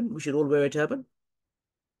a turban? We should all wear a turban?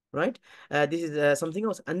 Right? This is something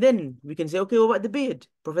else. And then we can say, okay, what about the beard?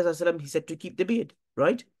 Prophet ﷺ, he said to keep the beard,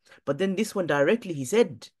 right? But then this one directly, he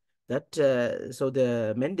said that, so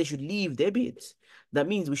the men, they should leave their beards. That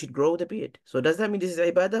means we should grow the beard. So does that mean this is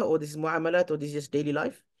ibadah or this is mu'amalat or this is just daily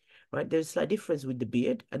life? Right? There's a slight difference with the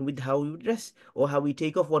beard and with how we dress or how we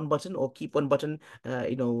take off one button or keep one button,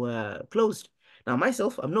 closed. Now,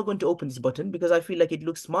 myself, I'm not going to open this button because I feel like it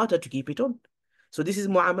looks smarter to keep it on. So this is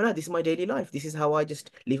mu'amala, this is my daily life. This is how I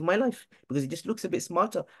just live my life because it just looks a bit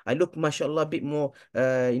smarter. I look, mashallah, a bit more,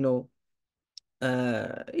 if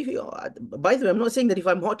you, by the way, I'm not saying that if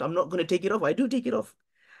I'm hot, I'm not going to take it off. I do take it off.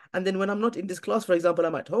 And then when I'm not in this class, for example,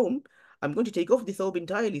 I'm at home, I'm going to take off the thobe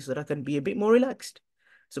entirely so that I can be a bit more relaxed.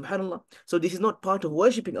 Subhanallah. So this is not part of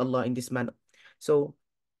worshipping Allah in this manner. So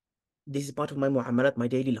this is part of my mu'amalat, my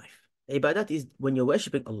daily life. Ibadat is when you're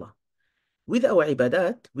worshipping Allah. With our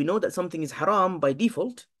ibadat, we know that something is haram by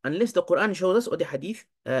default unless the Quran shows us or the hadith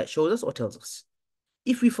shows us or tells us.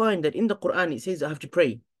 If we find that in the Quran it says I have to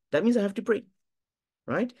pray, that means I have to pray,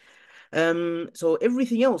 right? So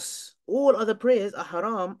everything else, all other prayers are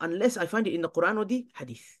haram unless I find it in the Quran or the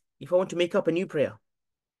hadith. If I want to make up a new prayer,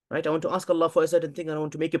 right? I want to ask Allah for a certain thing and I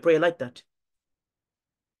want to make a prayer like that.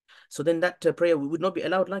 So then that prayer would not be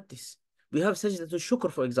allowed like this. We have sajdatul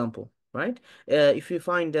shukr, for example, right? If we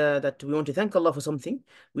find that we want to thank Allah for something,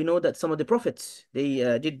 we know that some of the prophets,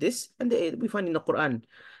 they did this, and we find in the Quran,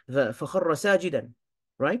 فَخَرَّ سَاجِدًا,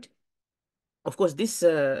 right? Of course, this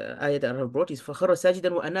ayah that I have brought is فَخَرَّ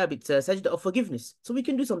سَاجِدًا وَأَنَابٍ. It's a sajda of forgiveness. So we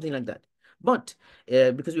can do something like that. But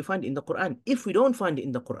because we find it in the Quran, if we don't find it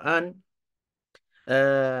in the Quran,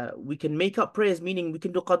 we can make up prayers, meaning we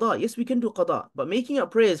can do qada. Yes, we can do qada. But making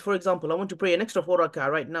up prayers, for example, I want to pray an extra 4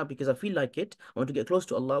 rak'ah right now because I feel like it. I want to get close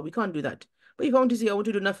to Allah. We can't do that. But if I want to say I want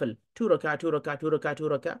to do nafil, 2 rak'ah, 2 rak'ah, 2 rak'ah, 2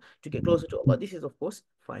 rak'ah to get closer to Allah, this is of course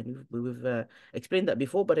fine. We've explained that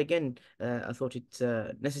before, but again, I thought it's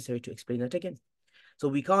necessary to explain that again. So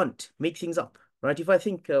we can't make things up, right? If I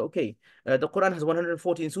think, okay, the Quran has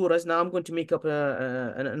 114 surahs, now I'm going to make up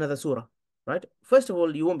another surah, right? First of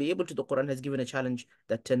all, you won't be able to. The Quran has given a challenge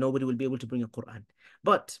that nobody will be able to bring a Quran.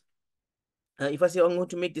 But if I say I'm going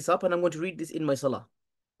to make this up and I'm going to read this in my salah,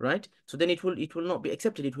 right? So then it will not be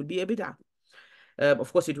accepted. It will be a bid'ah.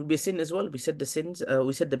 Of course, it would be a sin as well. We said the sins,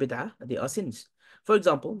 we said the bid'ah, they are sins. For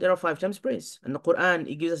example, there are 5 times prayers, and the Quran,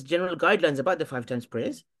 it gives us general guidelines about the 5 times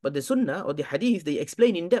prayers, but the Sunnah or the Hadith, they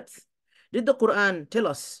explain in depth. Did the Quran tell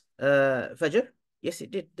us Fajr? Yes,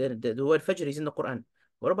 it did. The word Fajr is in the Quran.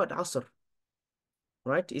 What about Asr?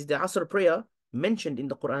 Right? Is the Asr prayer mentioned in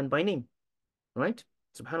the Quran by name? Right?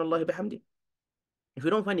 Subhanallah bihamdi. If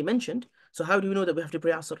we don't find it mentioned, so how do we know that we have to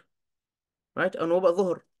pray Asr? Right? And what about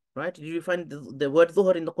Dhuhr? Right? Did you find the word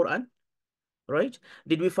Dhuhr in the Quran? Right?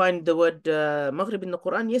 Did we find the word Maghrib in the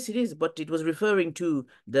Quran? Yes, it is, but it was referring to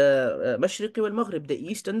the Mashriq wal Maghrib, the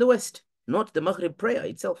East and the West, not the Maghrib prayer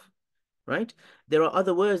itself. Right? There are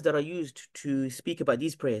other words that are used to speak about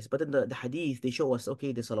these prayers, but in the Hadith, they show us,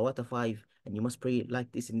 okay, the Salawat are 5, and you must pray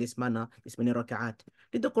like this in this manner, this many rak'at.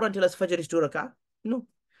 Did the Quran tell us Fajr is 2 rak'at? No.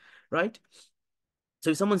 Right? So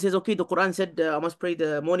if someone says, okay, the Quran said I must pray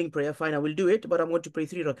the morning prayer, fine, I will do it, but I'm going to pray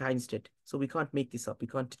 3 rak'ah instead. So we can't make this up. We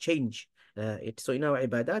can't change it. So in our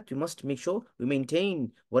ibadat, we must make sure we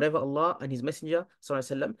maintain whatever Allah and His Messenger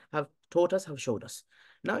sallallahu have taught us, have showed us.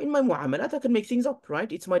 Now, in my mu'amalat, I can make things up,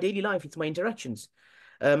 right? It's my daily life, it's my interactions.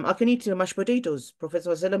 I can eat mashed potatoes. Prophet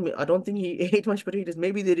sallallahu, I don't think he ate mashed potatoes.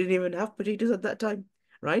 Maybe they didn't even have potatoes at that time,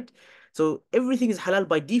 right? So everything is halal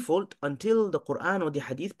by default until the Quran or the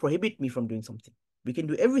Hadith prohibit me from doing something. We can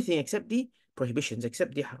do everything except the prohibitions,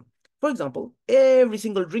 except the haram. For example, every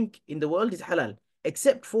single drink in the world is halal,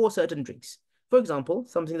 except for certain drinks. For example,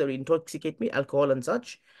 something that will intoxicate me, alcohol and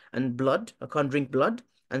such, and blood. I can't drink blood,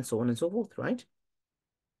 and so on and so forth, right?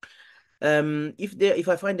 If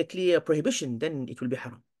I find a clear prohibition, then it will be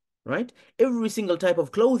haram, right? Every single type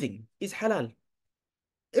of clothing is halal.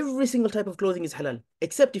 Every single type of clothing is halal,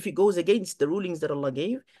 except if it goes against the rulings that Allah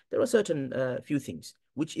gave. There are certain few things,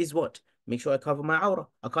 which is what? Make sure I cover my aura.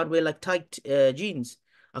 I can't wear like tight jeans.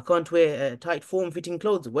 I can't wear tight form-fitting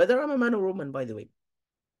clothes, whether I'm a man or woman, by the way.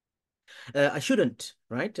 I shouldn't,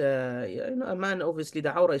 right? A man, obviously,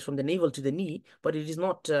 the aura is from the navel to the knee, but it is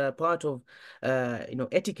not part of,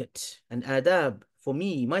 etiquette and adab for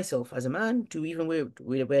me, myself, as a man, to even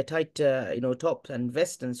wear tight, tops and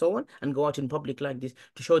vest and so on, and go out in public like this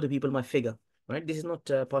to show the people my figure, right? This is not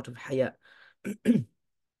part of haya.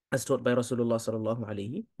 As taught by Rasulullah sallallahu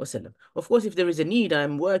alaihi wasallam. Of course, if there is a need,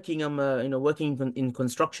 I'm working in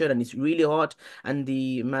construction and it's really hot, and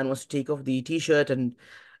the man wants to take off the t-shirt, and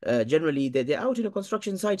generally they're out in a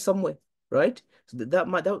construction site somewhere, right? So that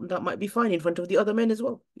might be fine in front of the other men as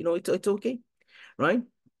well. It's okay, right?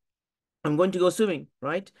 I'm going to go swimming,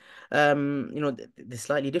 right? The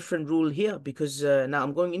slightly different rule here because now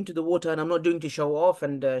I'm going into the water and I'm not doing to show off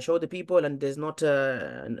and show the people, and there's not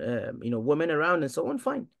women around and so on.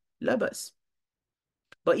 Fine, la bas.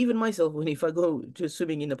 But even myself, when if I go to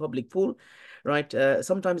swimming in a public pool, right,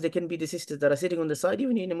 sometimes there can be the sisters that are sitting on the side,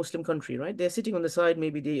 even in a Muslim country, right? They're sitting on the side,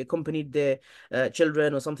 maybe they accompanied their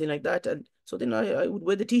children or something like that. And so then I would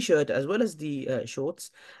wear the t-shirt as well as the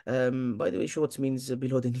shorts. By the way, shorts means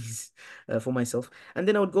below the knees for myself. And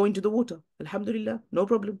then I would go into the water. Alhamdulillah, no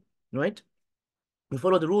problem, right? We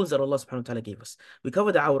follow the rules that Allah subhanahu wa ta'ala gave us. We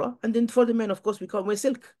cover the awrah, and then for the men, of course, we can't wear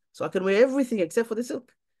silk. So I can wear everything except for the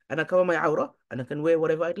silk. And I cover my awrah, and I can wear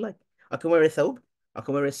whatever I'd like. I can wear a thawb, I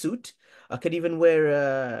can wear a suit, I can even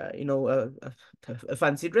wear, a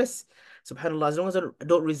fancy dress. SubhanAllah, as long as I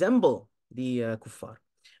don't resemble the kuffar.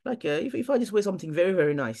 Like if I just wear something very,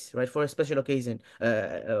 very nice, right, for a special occasion,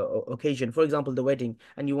 for example, the wedding,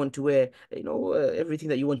 and you want to wear, everything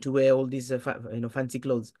that you want to wear, all these, fancy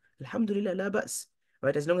clothes. Alhamdulillah, la ba's,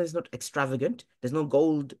 right? As long as it's not extravagant, there's no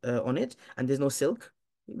gold on it, and there's no silk,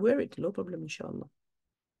 wear it, no problem, inshallah.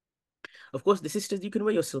 Of course, the sisters, you can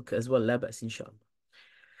wear your silk as well, la ba's, inshallah.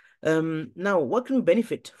 Now, what can we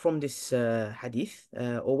benefit from this hadith,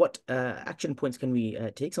 or what action points can we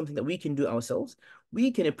take? Something that we can do ourselves. We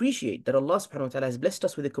can appreciate that Allah subhanahu wa ta'ala has blessed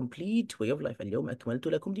us with a complete way of life. اليوم أكملت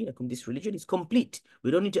لكم دينكم. This religion is complete.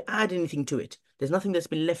 We don't need to add anything to it. There's nothing that's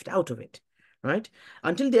been left out of it, right?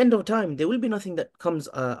 Until the end of time, there will be nothing that comes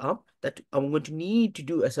up that I'm going to need to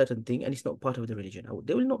do a certain thing and it's not part of the religion.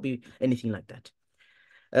 There will not be anything like that.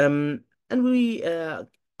 And we are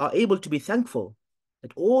able to be thankful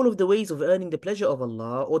that all of the ways of earning the pleasure of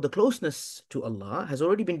Allah or the closeness to Allah has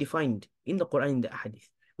already been defined in the Quran and the Hadith.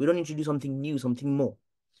 We don't need to do something new, something more.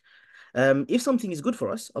 If something is good for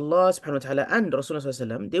us, Allah subhanahu wa ta'ala and Rasulullah sallallahu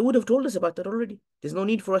alaihi wasallam, they would have told us about that already. There's no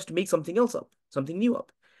need for us to make something else up, something new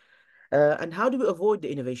up. And how do we avoid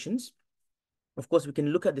the innovations? Of course, we can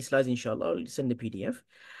look at the slides, inshallah. I'll send the PDF.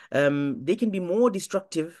 They can be more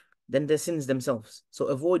destructive than the sins themselves. So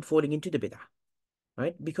avoid falling into the bid'ah,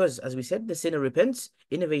 right? Because as we said, the sinner repents,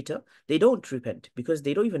 innovator, they don't repent because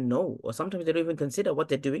they don't even know, or sometimes they don't even consider what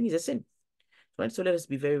they're doing is a sin, right? So let us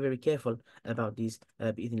be very, very careful about these,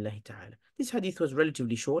 bi'idhnillahi ta'ala. This hadith was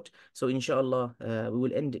relatively short, so inshallah, we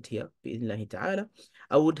will end it here, bi'idhnillahi ta'ala.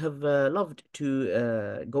 I would have loved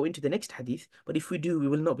to go into the next hadith, but if we do, we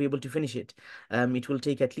will not be able to finish it. It will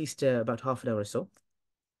take at least about half an hour or so.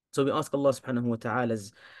 So we ask Allah subhanahu wa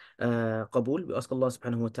ta'ala's qabul, we ask Allah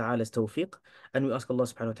subhanahu wa ta'ala's tawfiq, and we ask Allah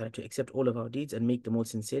subhanahu wa ta'ala to accept all of our deeds and make them all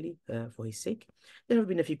sincerely for His sake. There have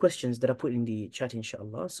been a few questions that are put in the chat,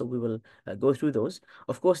 inshallah, so we will go through those.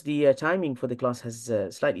 Of course, the timing for the class has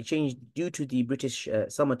slightly changed due to the British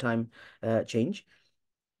summertime change.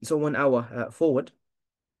 So 1 hour forward.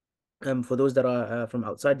 For those that are from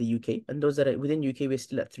outside the UK, and those that are within UK, we're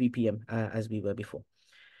still at 3 p.m. As we were before.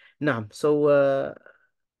 Now, so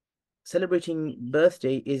celebrating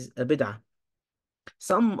birthday is a bid'ah.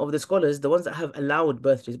 Some of the scholars, the ones that have allowed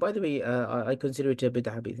birthdays, by the way, I consider it a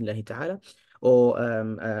bid'ah bi'idhnillahi ta'ala, or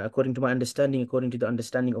according to my understanding, according to the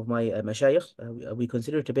understanding of my mashayikh, we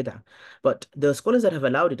consider it a bid'ah. But the scholars that have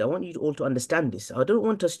allowed it, I want you all to understand this. I don't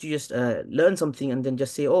want us to just learn something and then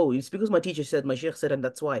just say, oh, it's because my teacher said, my sheikh said, and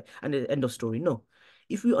that's why, and the end of story. No.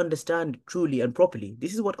 If we understand truly and properly,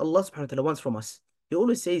 this is what Allah subhanahu wa ta'ala wants from us. He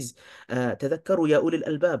always says, تَذَكَّرُوا يَا أُولِي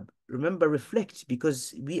الْأَلْبَابِ. Remember, reflect,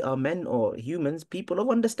 because we are men or humans, people of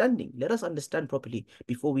understanding. Let us understand properly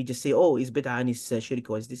before we just say, oh, it's bid'ah and it's shirk,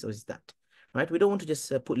 or is this or is that. Right? We don't want to just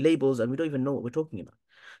put labels and we don't even know what we're talking about.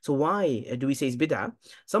 So why do we say it's bid'ah?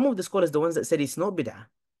 Some of the scholars, the ones that said it's not bid'ah,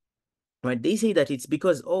 right? They say that it's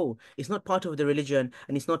because, oh, it's not part of the religion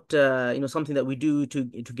and it's not something that we do to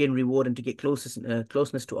gain reward and to get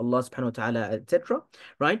closeness to Allah subhanahu wa ta'ala, etc.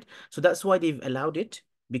 Right? So that's why they've allowed it,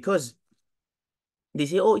 because they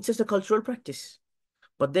say, oh, it's just a cultural practice.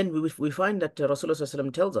 But then we find that Rasulullah sallallahu alaihi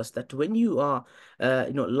wasallam tells us that when you are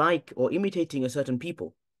like or imitating a certain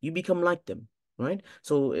people, you become like them, right?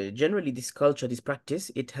 So generally this culture, this practice,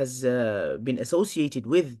 it has been associated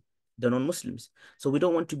with the non-Muslims. So we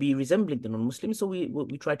don't want to be resembling the non-Muslims, so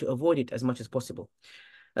we try to avoid it as much as possible.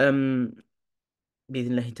 Bismillah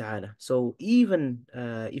ta'ala. So even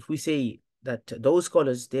if we say that those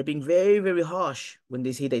scholars, they're being very, very harsh when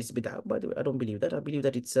they say that it's bid'ah. By the way, I don't believe that. I believe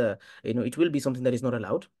that it's it will be something that is not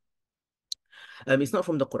allowed. It's not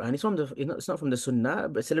from the Quran. It's not from the Sunnah.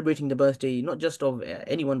 But celebrating the birthday, not just of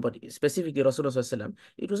anyone, but specifically Rasulullah sallallahu alaihi wasallam,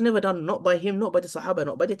 it was never done, not by him, not by the Sahaba,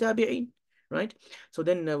 not by the Tabi'een, right? So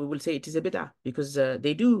then we will say it is a bid'ah because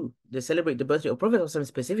they celebrate the birthday of Prophet sallallahu alaihi wasallam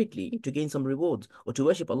specifically to gain some rewards or to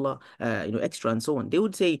worship Allah, extra and so on. They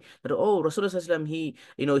would say that, oh, Rasulullah sallallahu alaihi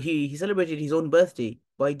wasallam, he celebrated his own birthday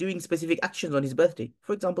by doing specific actions on his birthday.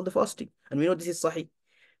 For example, the fasting, and we know this is Sahih.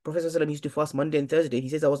 Prophet ﷺ used to fast Monday and Thursday. He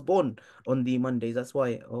says, I was born on the Mondays. That's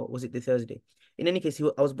why, or was it the Thursday? In any case,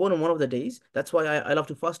 I was born on one of the days. That's why I love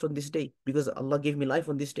to fast on this day, because Allah gave me life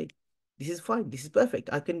on this day. This is fine. This is perfect.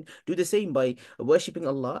 I can do the same by worshipping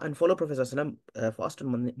Allah and follow Prophet ﷺ, fast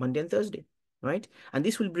on Monday and Thursday, right? And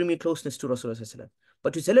this will bring me closeness to Rasulullah ﷺ.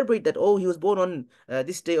 But to celebrate that, oh, he was born on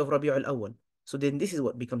this day of Rabi'ul Awwal. So then this is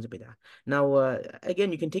what becomes a bid'ah. Now,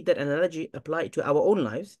 again, you can take that analogy, apply it to our own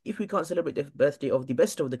lives. If we can't celebrate the birthday of the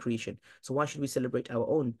best of the creation, so why should we celebrate our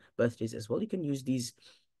own birthdays as well? You can use these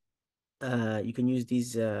analogies,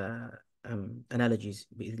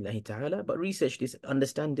 bi'idhnillahi ta'ala, but research this,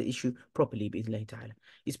 understand the issue properly, bi'idhnillahi ta'ala.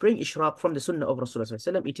 Is praying ishraq from the sunnah of Rasulullah sallallahu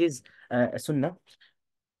alaihi wasallam. It is a sunnah.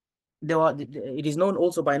 It is known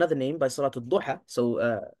also by another name, by Salatul Duha. So,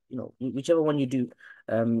 whichever one you do,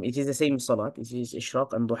 it is the same Salat. It is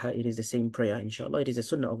Ishraq and Duha. It is the same prayer, inshallah. It is a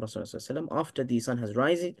sunnah of Rasulullah sallallahu alaihi wasallam. After the sun has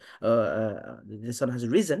the sun has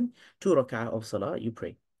risen, 2 rak'ah of Salah, you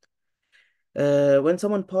pray. When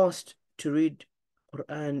someone passed to read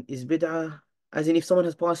Quran is bid'ah, as in if someone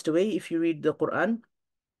has passed away, if you read the Quran,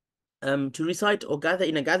 to recite or gather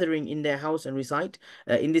in a gathering in their house and recite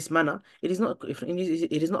in this manner, it is not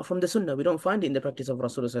from the Sunnah. We don't find it in the practice of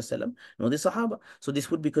Rasulullah SAW, nor the Sahaba. So this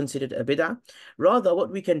would be considered a bid'ah. Rather, what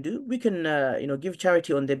we can do, we can give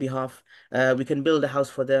charity on their behalf. We can build a house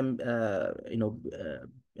for them.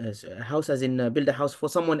 As a house, as in build a house for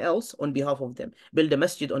someone else on behalf of them, build a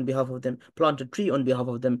masjid on behalf of them, plant a tree on behalf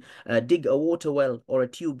of them, dig a water well or a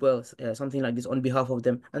tube well, something like this on behalf of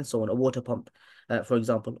them, and so on, a water pump. For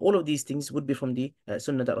example, all of these things would be from the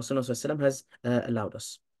sunnah that Rasulullah SAW has allowed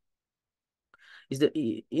us. Is that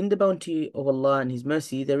in the bounty of Allah and His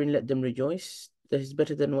mercy, therein let them rejoice. That is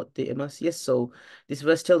better than what they amass. Yes, so this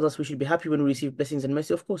verse tells us we should be happy when we receive blessings and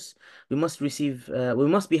mercy. Of course, we must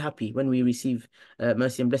be happy when we receive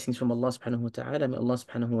mercy and blessings from Allah subhanahu wa ta'ala. May Allah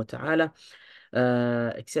subhanahu wa ta'ala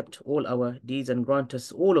accept all our deeds and grant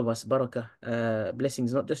us, all of us, barakah,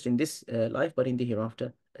 blessings, not just in this life, but in the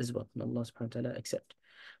hereafter as well. May Allah subhanahu wa ta'ala accept.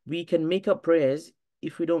 We can make up prayers.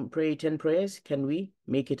 If we don't pray 10 prayers, can we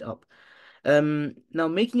make it up? Now,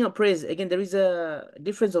 making up prayers, again, there is a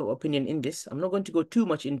difference of opinion in this. I'm not going to go too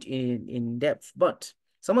much in depth, but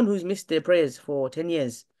someone who's missed their prayers for 10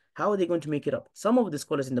 years, how are they going to make it up? Some of the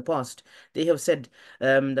scholars in the past, they have said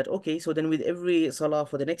that, okay, so then with every salah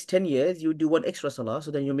for the next 10 years, you do one extra salah, so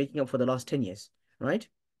then you're making up for the last 10 years, right?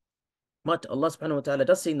 But Allah subhanahu wa ta'ala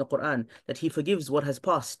does say in the Quran that He forgives what has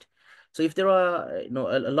passed. So if there are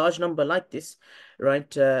a large number like this,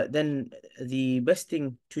 right, then the best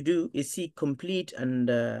thing to do is seek complete and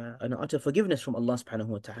utter forgiveness from Allah subhanahu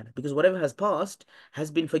wa ta'ala. Because whatever has passed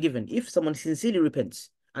has been forgiven. If someone sincerely repents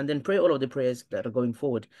and then pray all of the prayers that are going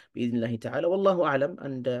forward, bi'idhnillahi ta'ala, wallahu a'lam,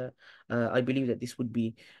 and I believe that this would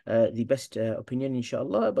be the best opinion,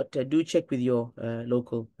 inshallah. But do check with your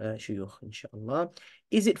local shuyukh, inshallah.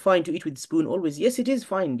 Is it fine to eat with spoon always? Yes, it is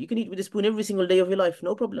fine. You can eat with a spoon every single day of your life,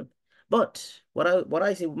 no problem. But what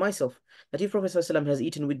I say myself, that if Prophet ﷺ has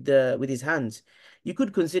eaten with his hands, you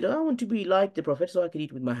could consider, I want to be like the Prophet, so I can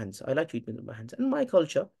eat with my hands. I like to eat with my hands. And my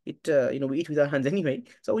culture, we eat with our hands anyway,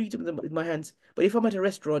 so I will eat with my hands. But if I'm at a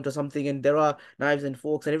restaurant or something and there are knives and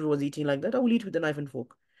forks and everyone's eating like that, I will eat with the knife and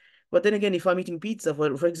fork. But then again, if I'm eating pizza,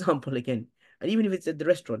 for example, again, and even if it's at the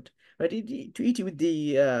restaurant, right, to eat it with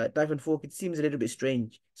the knife and fork, it seems a little bit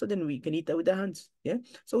strange. So then we can eat that with the hands. Yeah.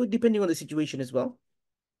 So depending on the situation as well,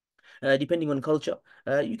 depending on culture,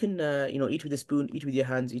 you can eat with a spoon, eat with your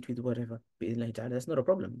hands, eat with whatever. That's not a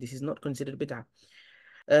problem. This is not considered bid'ah.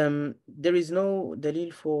 There is no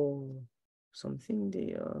dalil for something.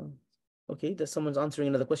 Okay, there's someone's answering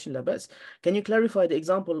another question, Labas. Can you clarify the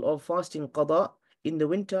example of fasting qada in the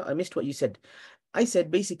winter? I missed what you said. I said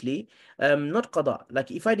basically, not qada. Like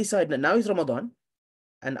if I decide that now is Ramadan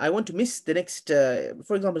and I want to miss the next,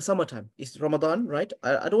 for example, summertime. It's Ramadan, right?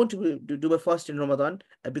 I don't want to do my fast in Ramadan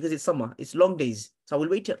because it's summer. It's long days. So I will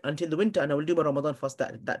wait until the winter and I will do my Ramadan fast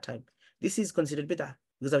that time. This is considered bid'ah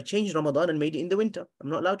because I've changed Ramadan and made it in the winter. I'm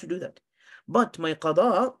not allowed to do that. But my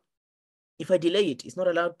qada, if I delay it, it's not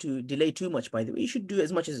allowed to delay too much, by the way. You should do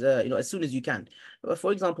as much as, as soon as you can.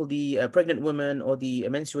 For example, the pregnant woman or the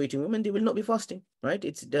menstruating woman, they will not be fasting, right?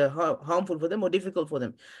 It's harmful for them or difficult for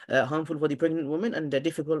them. Harmful for the pregnant woman and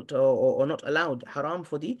difficult or not allowed, haram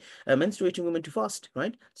for the menstruating woman to fast,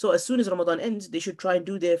 right? So as soon as Ramadan ends, they should try and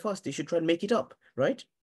do their fast. They should try and make it up, right?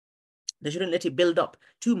 They shouldn't let it build up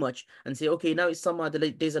too much and say, okay, now it's summer,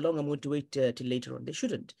 the days are long, I'm going to wait till later on. They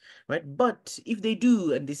shouldn't, right? But if they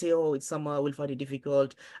do and they say, oh, it's summer, we'll find it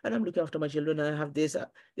difficult, and I'm looking after my children, and I have this,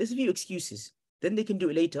 there's a few excuses. Then they can do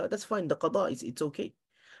it later. That's fine. The qada it's okay.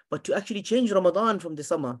 But to actually change Ramadan from the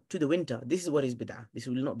summer to the winter, this is what is bid'ah. This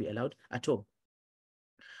will not be allowed at all.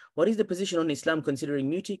 What is the position on Islam considering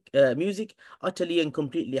music utterly and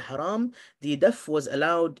completely haram? The daf was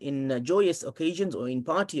allowed in joyous occasions or in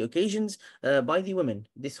party occasions by the women.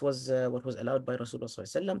 This was what was allowed by Rasulullah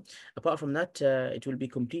SAW. Apart from that, it will be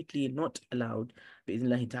completely not allowed.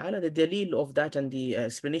 Bi'idhnillahi ta'ala. The dalil of that and the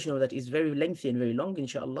explanation of that is very lengthy and very long,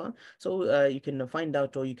 inshallah. So you can find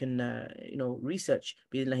out or you can research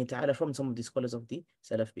bi'idhnillahi ta'ala from some of the scholars of the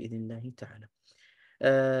Salaf bi'idhnillahi ta'ala.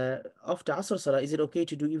 After Asr Salah, is it okay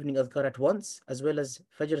to do evening adhkar at once as well as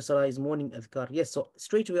Fajr Salah is morning adhkar? Yes, so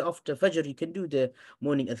straight away after Fajr, you can do the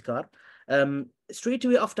morning adhkar. Straight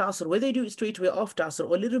away after Asr, whether you do it straight away after Asr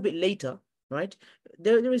or a little bit later, right?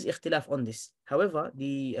 There is ikhtilaf on this. However,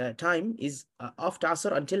 the time is after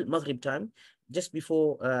Asr until Maghrib time, just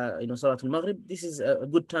before Salatul Maghrib. This is a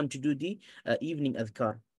good time to do the evening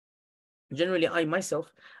adhkar. Generally, I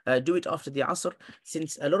myself do it after the Asr,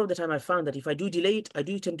 since a lot of the time I found that if I do delay it, I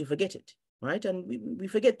do tend to forget it, right? And we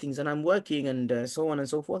forget things, and I'm working and so on and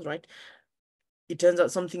so forth, right? it turns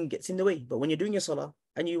out something gets in the way. But when you're doing your salah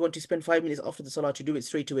and you want to spend 5 minutes after the salah to do it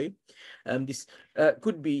straight away, this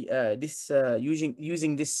could be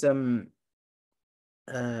using this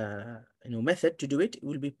method to do it,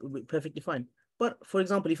 will be perfectly fine. But for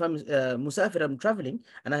example, if I'm musafir, I'm traveling,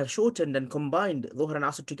 and I have shortened and combined Dhuhr and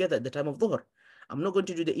Asr together at the time of Dhuhr, I'm not going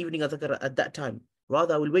to do the evening adhkar at that time.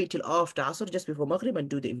 Rather, I will wait till after Asr, just before Maghrib, and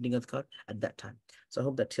do the evening adhkar at that time. So I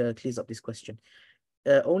hope that clears up this question.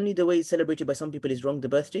 Only the way it's celebrated by some people is wrong, the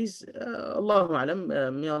birthdays. Allahu alam,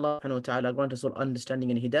 may Allah subhanahu wa ta'ala grant us all understanding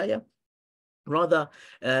and hidayah. Rather,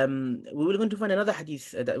 we will going to find another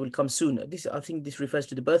hadith that will come soon. This, I think, this refers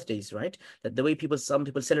to the birthdays, right? That the way some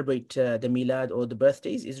people celebrate the milad or the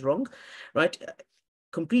birthdays is wrong, right?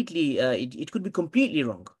 Completely, it could be completely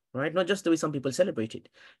wrong, right? Not just the way some people celebrate it.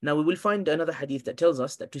 Now we will find another hadith that tells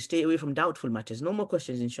us that to stay away from doubtful matters. No more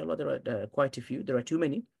questions, inshallah. There are quite a few. There are too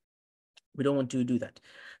many. We don't want to do that.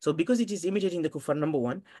 So because it is imitating the kuffar, number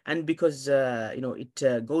one, and because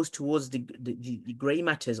it goes towards the gray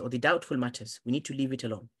matters or the doubtful matters, we need to leave it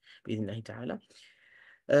alone. Bi-idhnillahi ta'ala.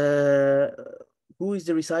 Who is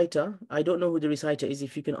the reciter? I don't know who the reciter is.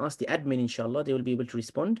 If you can ask the admin, inshallah, they will be able to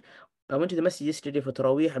respond. I went to the masjid yesterday for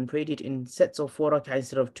Taraweeh and prayed it in sets of 4 rak'ah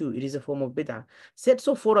instead of 2. It is a form of bid'ah. Sets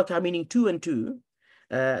of 4 rak'ah meaning 2 and 2.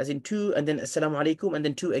 As in 2 and then assalamu alaikum and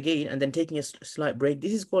then 2 again and then taking a slight break.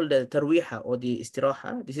 This is called the tarwiha or the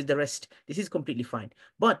istiraha. This is the rest. This is completely fine.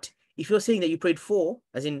 But if you're saying that you prayed 4,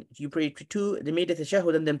 as in you prayed 2, they made it a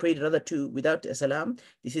tashahhud and then prayed another 2 without a salam,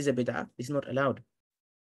 this is a bid'ah. This is not allowed.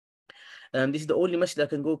 This is the only masjid that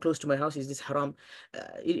can go close to my house. Is this haram?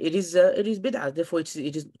 It is bid'ah. Therefore, it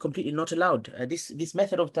is completely not allowed. This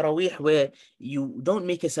method of taraweeh where you don't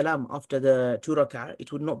make a salam after the 2 rak'ah,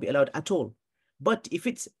 it would not be allowed at all. But if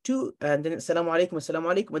it's 2 and then assalamu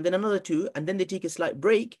alaikum, and then another 2, and then they take a slight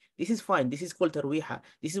break, this is fine. This is called tarweeha.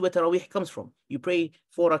 This is where taraweeh comes from. You pray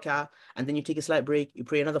 4 rak'ah, and then you take a slight break. You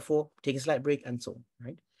pray another 4, take a slight break, and so on.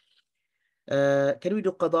 Right? Can we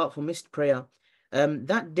do qada for missed prayer?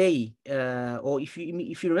 That day, or if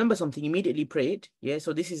you remember something, immediately pray it. Yeah,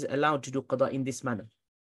 so this is allowed to do qada in this manner.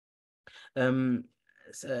 So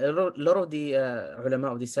a lot of the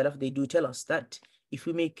ulama of the salaf, they do tell us that if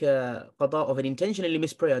we make qada of an intentionally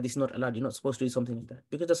missed prayer, this is not allowed. You're not supposed to do something like that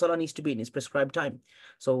because the salah needs to be in its prescribed time.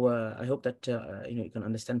 So I hope that you can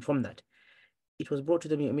understand from that. It was brought to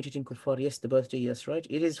them imitating kuffar. Yes, the birthday. Yes, right.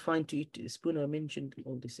 It is fine to eat spoon. I mentioned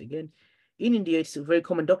all this again. In India, it's very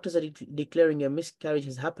common. Doctors are declaring a miscarriage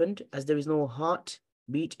has happened as there is no heart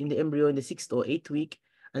beat in the embryo in the 6th or 8th week,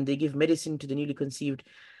 and they give medicine to the newly conceived.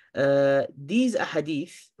 These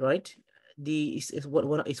ahadith, right?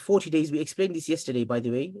 It's 40 days. We explained this yesterday, by the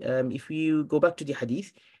way. If you go back to the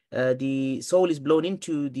hadith, the soul is blown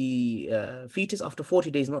into the fetus after 40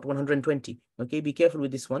 days, not 120. Okay, be careful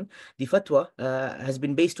with this one. The fatwa has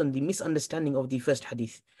been based on the misunderstanding of the first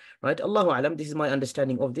hadith, right? Allahu alam, this is my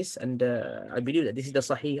understanding of this, and I believe that this is the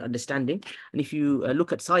sahih understanding. And if you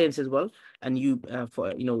look at science as well, and you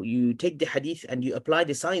take the hadith and you apply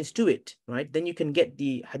the science to it, right? Then you can get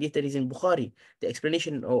the hadith that is in Bukhari. The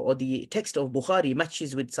explanation or the text of Bukhari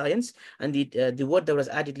matches with science, and the word that was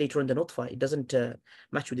added later on the nutfa, it doesn't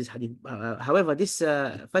match with this hadith. However, this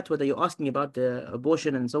fatwa that you're asking about, the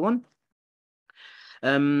abortion and so on,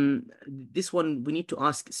 this one we need to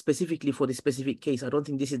ask specifically for the specific case. I don't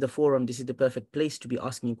think this is the forum, this is the perfect place to be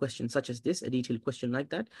asking a question such as this, a detailed question like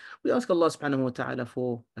that. We ask Allah subhanahu wa ta'ala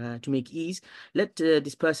for to make ease. Let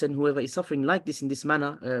this person, whoever is suffering like this in this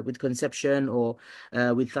manner, with conception or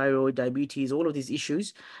with thyroid, diabetes, all of these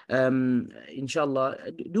issues, inshallah,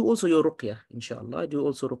 do also your ruqyah, inshallah. Do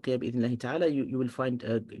also ruqyah bi-idhnillahi ta'ala. You will find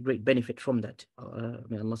a great benefit from that.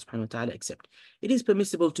 May Allah subhanahu wa ta'ala accept. It is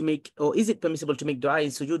permissible to make, or is it permissible to make dua in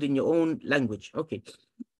sujood in your own language? Okay.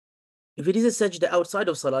 If it is a sajda outside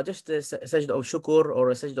of salah, just a sajda of shukr or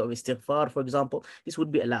a sajda of istighfar, for example, this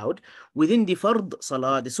would be allowed. Within the fard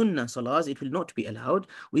salah, the sunnah salahs, it will not be allowed.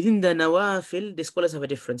 Within the nawafil, the scholars have a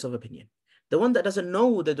difference of opinion. The one that doesn't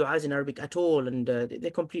know the du'as in Arabic at all, and they're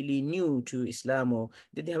completely new to Islam, or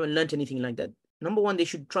they haven't learned anything like that, number one, they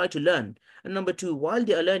should try to learn. And number two, while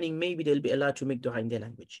they are learning, maybe they'll be allowed to make dua in their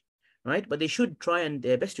language. Right? But they should try and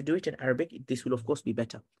their best to do it in Arabic. This will, of course, be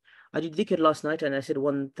better. I did dhikr last night and I said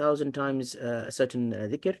 1,000 times a certain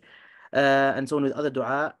dhikr and so on with other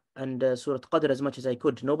dua and Surah Qadr as much as I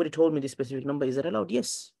could. Nobody told me the specific number. Is that allowed?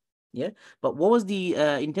 Yes. Yeah. But what was the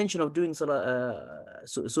intention of doing Surah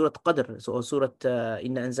Qadr, or Surah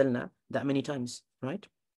Inna Anzalna that many times, right?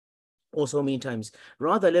 Or so many times.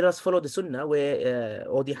 Rather, let us follow the Sunnah where,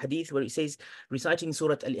 or the Hadith where it says reciting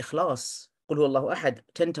Surah Al-Ikhlas, Qul Huwallahu Ahad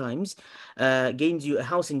 10 times gains you a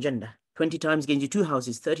house in Jannah, 20 times gains you 2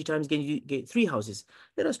 houses, 30 times gains you get 3 houses.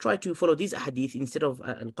 Let us try to follow these hadith instead of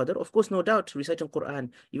Al-Qadr. Of course, no doubt, reciting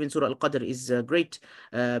Quran, even Surah Al-Qadr is a great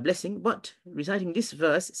blessing, but reciting this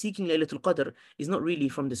verse, seeking Laylatul Qadr, is not really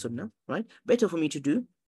from the Sunnah, right? Better for me to do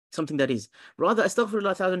something that is. Rather, astaghfirullah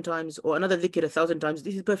 1,000 times or another dhikr 1,000 times,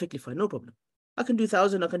 this is perfectly fine, no problem. I can do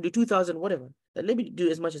 1,000, I can do 2,000, whatever. Let me do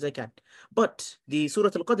as much as I can. But the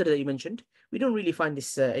Surah Al-Qadr that you mentioned, we don't really find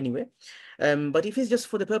this anywhere. But if it's just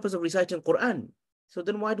for the purpose of reciting Quran, so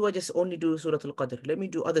then why do I just only do Surah Al-Qadr? Let me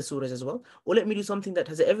do other surahs as well. Or let me do something that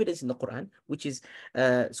has evidence in the Quran, which is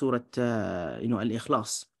Surah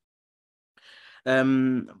Al-Ikhlas.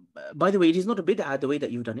 Um, by the way, it is not a bid'ah the way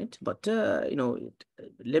that you've done it, but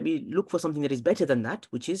let me look for something that is better than that,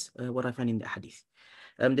 which is what I find in the hadith.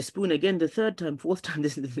 The spoon again, the third time, fourth time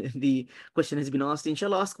the question has been asked.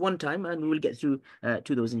 Inshallah, ask one time and we will get through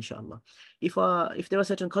to those, inshallah. If there are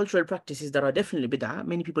certain cultural practices that are definitely bid'ah,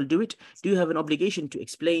 many people do it. Do you have an obligation to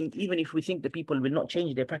explain, even if we think the people will not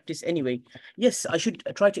change their practice anyway? Yes, I should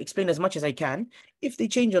try to explain as much as I can. If they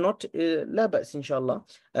change or not, la ba's, inshallah.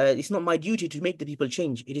 It's not my duty to make the people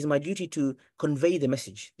change. It is my duty to convey the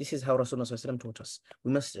message. This is how Rasulullah SAW taught us.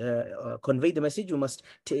 We must convey the message. We must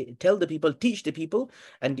tell the people, teach the people.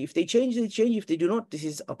 And if they change, they change. If they do not, this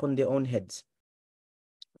is upon their own heads.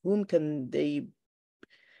 Whom can they...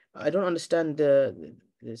 I don't understand there's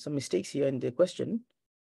some mistakes here in the question.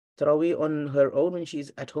 Taraweeh on her own when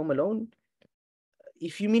she's at home alone.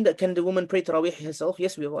 If you mean that can the woman pray Taraweeh herself?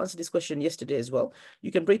 Yes, we have answered this question yesterday as well.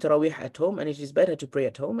 You can pray Taraweeh at home, and it is better to pray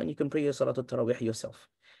at home, and you can pray your Salatul Taraweeh yourself.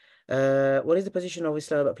 What is the position of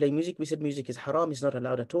Islam about playing music? We said music is haram, it's not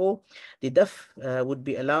allowed at all. The daf would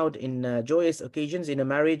be allowed in joyous occasions, in a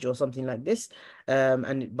marriage or something like this,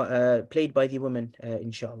 and played by the women,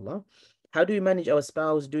 inshallah. How do we manage our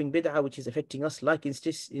spouse doing bid'ah which is affecting us, like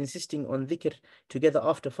insisting on dhikr together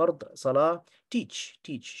after fard, salah? Teach,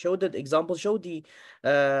 show the example, show the,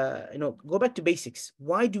 go back to basics.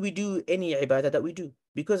 Why do we do any ibadah that we do?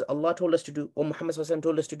 Because Allah told us to do, or Muhammad SAW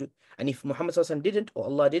told us to do. And if Muhammad SAW didn't, or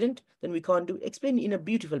Allah didn't, then we can't do. Explain in a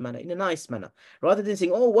beautiful manner, in a nice manner, rather than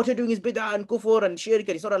saying, oh, what you're doing is bid'ah and kufr and shirk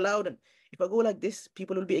and it's not allowed. And if I go like this,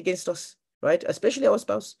 people will be against us, right? Especially our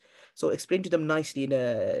spouse. So explain to them nicely in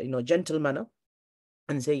a gentle manner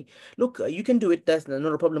and say, look, you can do it, that's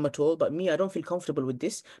not a problem at all, but me, I don't feel comfortable with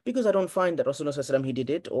this because I don't find that Rasulullah SAW, he did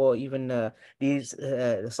it, or even these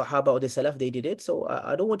Sahaba or the Salaf, they did it, so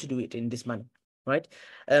I don't want to do it in this manner, right?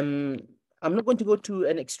 I'm not going to go to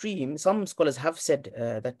an extreme. Some scholars have said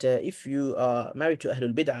that if you are married to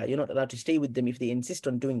Ahlul Bid'ah, you're not allowed to stay with them. If they insist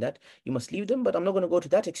on doing that, you must leave them, but I'm not going to go to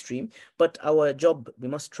that extreme. But our job, we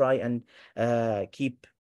must try and keep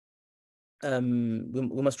we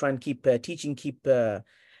must try and keep teaching, keep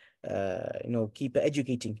keep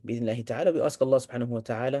educating. Bismillah ta'ala. We ask Allah subhanahu wa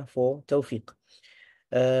ta'ala for tawfiq.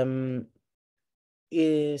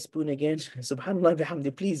 Spoon again. Subhanallah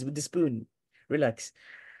bihamdi. Please, with the spoon. Relax.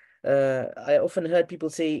 I often heard people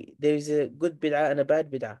say there is a good bid'ah and a bad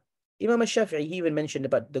bid'ah. Imam al-Shafi'i, he even mentioned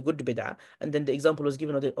about the good bid'ah, and then the example was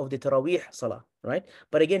given of the Taraweeh Salah, right?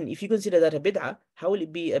 But again, if you consider that a bid'ah, how will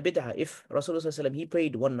it be a bid'ah if Rasulullah SAW, he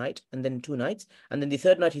prayed one night and then 2 nights, and then the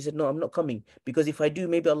third night he said, no, I'm not coming, because if I do,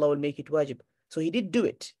 maybe Allah will make it wajib. So he did do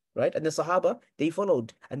it, right? And the Sahaba, they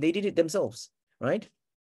followed, and they did it themselves, right?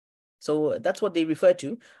 So that's what they refer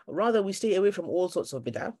to. Rather, we stay away from all sorts of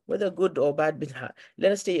bid'ah, whether good or bad bid'ah.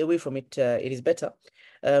 Let us stay away from it. It is better.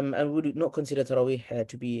 And we do not consider Taraweeh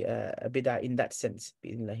to be a bid'ah in that sense.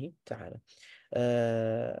 Bi'idhnillahi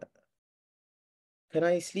ta'ala. Can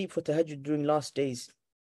I sleep for tahajjud during last days?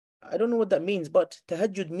 I don't know what that means, but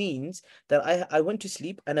tahajjud means that I went to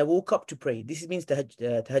sleep and I woke up to pray. This means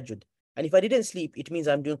tahajjud. And if I didn't sleep, it means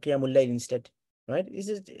I'm doing qiyamul layl instead. Right?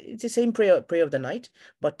 It's the same prayer of the night,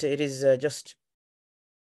 but it is just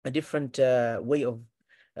a different way of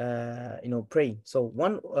praying. So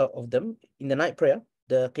one of them in the night prayer,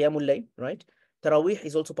 the Qiyamul Layl, right? Taraweeh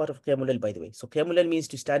is also part of Qiyamul Layl, by the way. So Qiyamul Layl means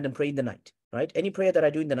to stand and pray in the night, right? Any prayer that I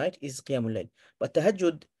do in the night is Qiyamul Layl. But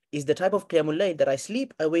Tahajjud is the type of Qiyamul Layl that I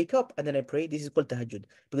sleep, I wake up, and then I pray. This is called Tahajjud.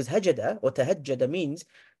 Because Hajjada or Tahajjada means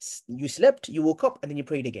you slept, you woke up, and then you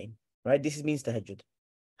prayed again, right? This means Tahajjud.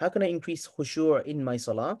 How can I increase khushu' in my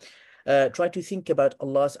salah? Try to think about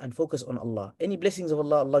Allah's and focus on Allah. Any blessings of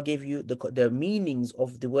Allah, Allah gave you the meanings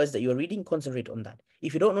of the words that you're reading, concentrate on that.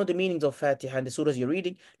 If you don't know the meanings of Fatiha and the surahs you're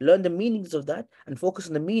reading, learn the meanings of that and focus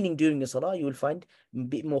on the meaning during the salah. You will find a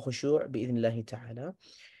bit more khushu' bi'idhnillahi ta'ala.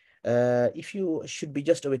 If you should be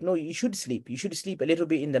just awake, no, you should sleep. You should sleep a little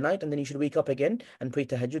bit in the night and then you should wake up again and pray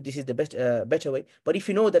tahajjud. This is the best, better way. But if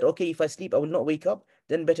you know that, okay, if I sleep, I will not wake up,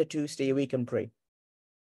 then better to stay awake and pray.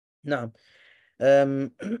 Now,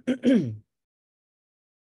 Um,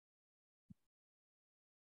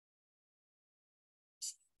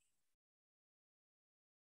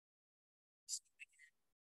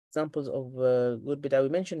 examples of good bid'ah. We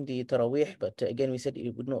mentioned the Taraweeh, but again, we said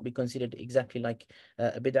it would not be considered exactly like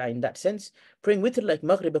a bid'ah in that sense. Praying witr like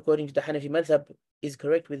Maghrib, according to the Hanafi madhab, is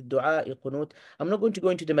correct with dua, qunut. I'm not going to go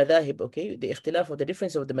into the madhahib, okay? The ikhtilaf or the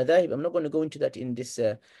difference of the madhahib, I'm not going to go into that in this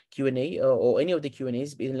Q&A or any of the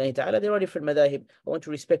Q&As. Bi-idhnillahi ta'ala, there are different madhahib. I want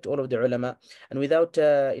to respect all of the ulama. And without,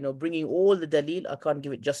 bringing all the dalil, I can't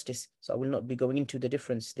give it justice. So I will not be going into the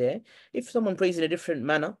difference there. If someone prays in a different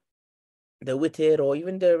manner, the witr or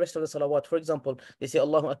even the rest of the salawat. For example, they say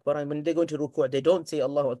Allahu Akbar, and when they go into ruku', they don't say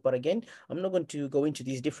Allahu Akbar again. I'm not going to go into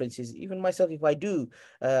these differences. Even myself, if I do,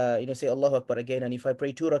 say Allahu Akbar again, and if I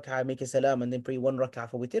pray 2 rak'ah, make a salam, and then pray 1 rak'ah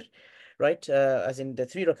for witr, right? As in the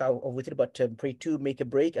 3 rak'ah of witr, but pray two, make a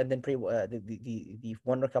break, and then pray the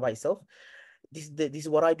 1 rak'ah by itself. This is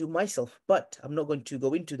what I do myself, but I'm not going to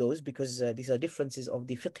go into those because these are differences of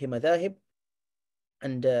the fiqh madhahib,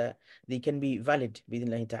 and they can be valid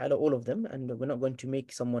bi'idhnillahi ta'ala, all of them, and we're not going to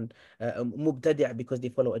make someone mubtadi' because they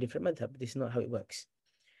follow a different madhab. This is not how it works.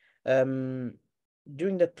 um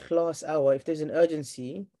During the class hour, if there's an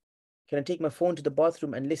urgency, can I take my phone to the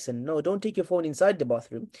bathroom and listen? No, don't take your phone inside the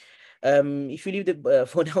bathroom. If you leave the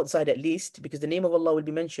phone outside at least, because the name of Allah will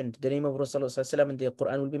be mentioned, the name of Rasulullah and the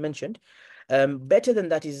Quran will be mentioned. Better than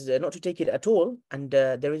that is not to take it at all. And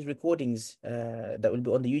there is recordings that will be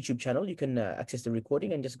on the YouTube channel. You can access the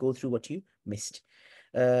recording and just go through what you missed.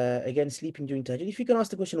 Again, sleeping during tahajjud. If you can ask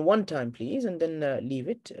the question one time, please, and then leave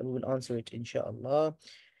it, we will answer it, inshallah.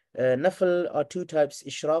 Nafil are two types: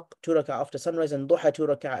 Ishraq, 2 rak'ah after sunrise, and Duha, 2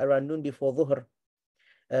 rak'ah around noon before Dhuhr.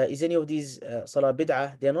 Is any of these salah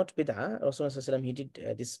bid'ah? They are not bid'ah. Rasulullah he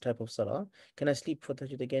did this type of salah. Can I sleep for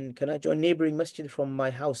tahajjud again? Can I join neighboring masjid from my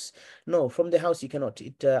house? No, from the house you cannot.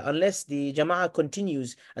 Unless the jama'ah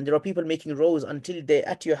continues and there are people making rows until they're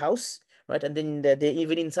at your house, right? And then they're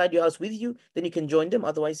even inside your house with you, then you can join them.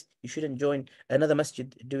 Otherwise, you shouldn't join another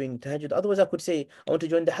masjid doing tahajjud. Otherwise, I could say, I want to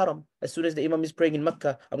join the haram. As soon as the imam is praying in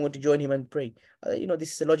Mecca, I'm going to join him and pray.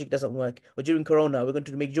 This logic doesn't work. Or during Corona, we're going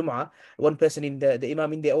to make Jum'ah, one person in the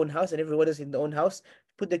imam in their own house and everyone else in their own house,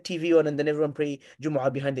 put the TV on, and then everyone pray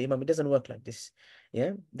Jumu'ah behind the imam. It doesn't work like this.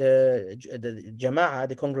 Yeah, the jama'ah,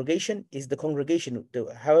 the congregation is the congregation,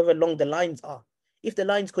 however long the lines are. If the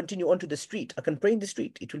lines continue onto the street, I can pray in the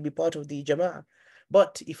street, it will be part of the jama'ah.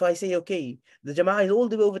 But if I say, okay, the jama'ah is all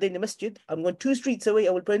the way over there in the masjid, I'm going 2 streets away,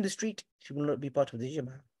 I will pray in the street, it will not be part of the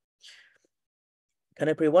jama'ah. Can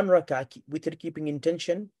I pray 1 rak'ah with keeping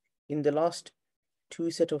intention in the last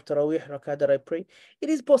 2 set of Taraweeh rak'ah that I pray? It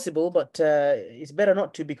is possible, but it's better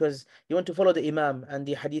not to, because you want to follow the Imam, and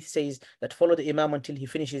the hadith says that follow the Imam until he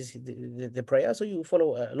finishes the prayer. So you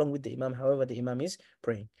follow along with the Imam, however the Imam is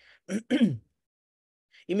praying.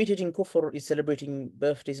 Imitating kufr is celebrating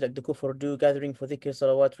birthdays like the kufr do, gathering for dhikr,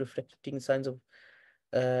 salawat, reflecting signs of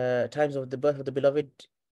times of the birth of the beloved.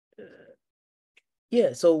 Uh,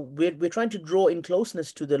 yeah, so we're trying to draw in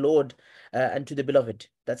closeness to the Lord and to the beloved.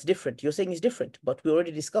 That's different. You're saying it's different, but we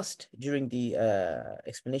already discussed during the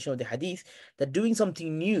explanation of the hadith that doing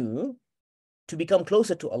something new to become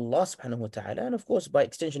closer to Allah subhanahu wa ta'ala, and of course by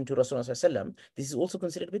extension to Rasulullah sallallahu alaihi wasallam, this is also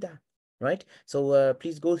considered bid'ah, right? So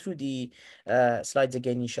please go through the slides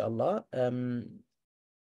again, inshallah.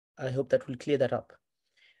 I hope that will clear that up.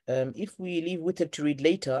 If we leave witr to read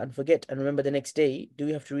later and forget and remember the next day, do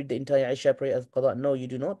we have to read the entire Isha prayer as qada? No, you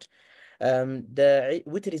do not. The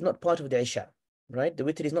witr is not part of the Isha, right? The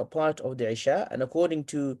witr is not part of the Isha, and according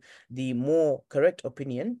to the more correct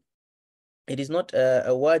opinion, it is not a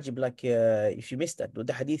wajib, like if you missed that.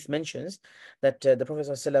 The hadith mentions that the Prophet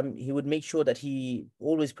ﷺ, he would make sure that he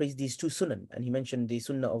always prays these 2 sunnah, and he mentioned the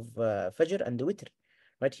sunnah of Fajr and the witr.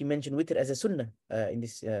 Right, he mentioned witr as a sunnah in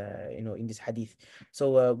this, in this hadith.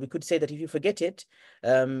 So we could say that if you forget it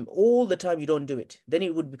all the time, you don't do it, then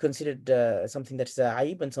it would be considered something that is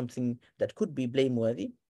aib and something that could be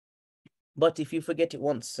blameworthy. But if you forget it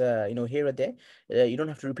once, here or there, you don't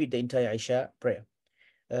have to repeat the entire Isha prayer.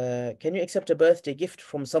 Can you accept a birthday gift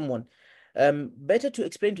from someone? Better to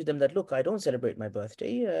explain to them that, look, I don't celebrate my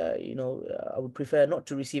birthday. I would prefer not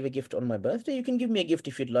to receive a gift on my birthday. You can give me a gift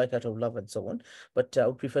if you'd like, out of love and so on, but I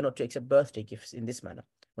would prefer not to accept birthday gifts in this manner,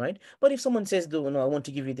 right? But if someone says, I want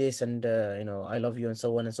to give you this, and I love you, and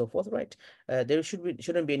so on and so forth, right? There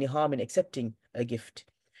shouldn't be any harm in accepting a gift.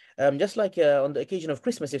 Just like on the occasion of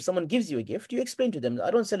Christmas, if someone gives you a gift, you explain to them,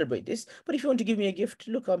 I don't celebrate this, but if you want to give me a gift,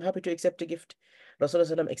 look, I'm happy to accept a gift.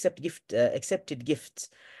 Rasulullah accepted gifts,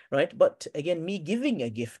 right? But again, me giving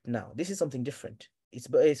a gift now, this is something different.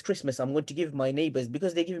 it's Christmas, I'm going to give my neighbors,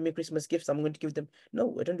 because they're giving me Christmas gifts, I'm going to give them.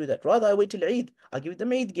 No, I don't do that. Rather, I wait till Eid. I give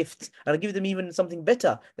them Eid gifts, and I give them even something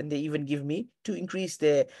better than they even give me, to increase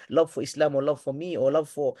their love for Islam, or love for me, or love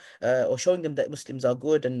for, or showing them that Muslims are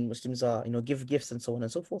good, and Muslims are, give gifts and so on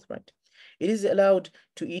and so forth, right? It is allowed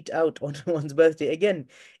to eat out on one's birthday. Again,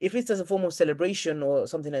 if it's as a form of celebration or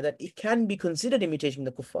something like that, it can be considered imitating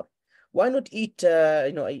the kuffar. Why not eat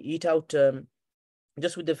out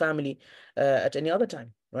just with the family at any other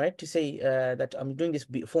time, right? To say that I'm doing this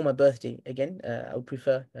for my birthday. Again, I would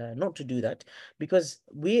prefer not to do that, because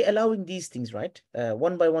we're allowing these things, right?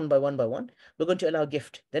 One by one by one by one. We're going to allow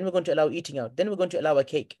gift, then we're going to allow eating out, then we're going to allow a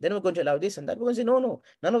cake, then we're going to allow this and that. We're going to say, no, no,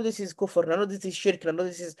 none of this is kufr, none of this is shirk, none of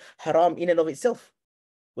this is haram in and of itself.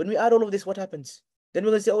 When we add all of this, what happens? Then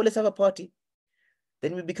we're going to say, oh, let's have a party.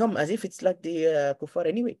 Then we become as if it's like the kuffar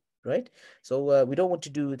anyway, right? So we don't want to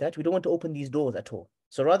do that. We don't want to open these doors at all.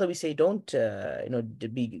 So rather we say, don't,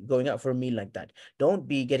 be going out for a meal like that. Don't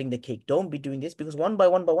be getting the cake. Don't be doing this, because one by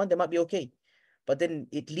one, they might be okay. But then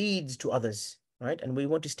it leads to others, right? And we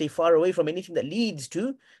want to stay far away from anything that leads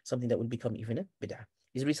to something that will become even a bid'ah.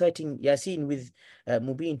 Is reciting Yasin with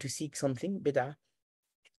Mubin to seek something bid'ah?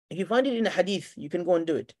 If you find it in a hadith, you can go and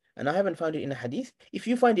do it. And I haven't found it in a hadith. If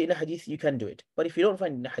you find it in a hadith, you can do it. But if you don't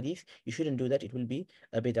find it in a hadith, you shouldn't do that. It will be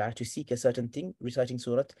a bid'ah to seek a certain thing, reciting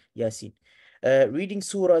Surah Yasin. Reading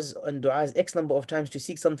surahs and du'as X number of times to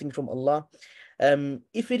seek something from Allah.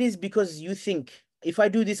 If it is because you think, if I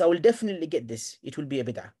do this, I will definitely get this, it will be a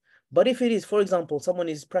bid'ah. But if it is, for example, someone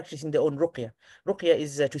is practicing their own ruqyah. Ruqyah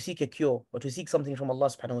is to seek a cure, or to seek something from Allah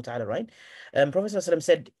subhanahu wa ta'ala, right? Prophet ﷺ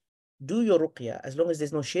said, do your ruqya, as long as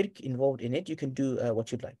there's no shirk involved in it, you can do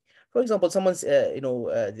what you'd like. For example, someone's they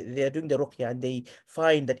are doing the ruqya, and they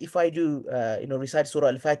find that if I do recite Surah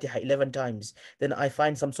Al-Fatiha 11 times, then I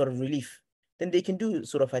find some sort of relief, then they can do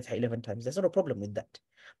Surah Fatiha 11 times. There's not a problem with that.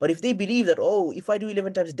 But if they believe that, oh, if I do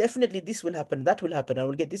 11 times, definitely this will happen, that will happen, I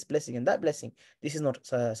will get this blessing and that blessing, this is not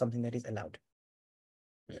something that is allowed.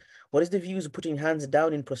 What is the views of putting hands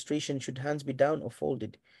down in prostration? Should hands be down or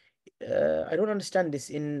folded? I don't understand this.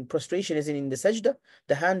 In prostration, as in the sajda,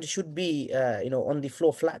 the hand should be, on the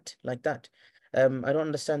floor flat like that. I don't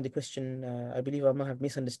understand the question. I believe I might have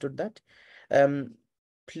misunderstood that. Um,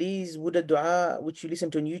 Please, would a dua which you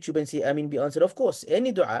listen to on YouTube and say Amin be answered? Of course,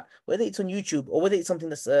 any dua, whether it's on YouTube or whether it's something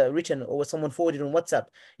that's written or someone forwarded on WhatsApp,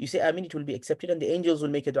 you say Amin, it will be accepted, and the angels will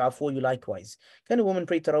make a dua for you likewise. Can a woman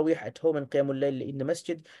pray Taraweeh at home and Qiyamul Layl in the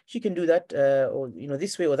masjid? She can do that, or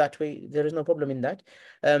this way or that way. There is no problem in that.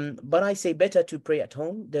 But I say better to pray at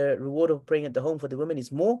home. The reward of praying at the home for the women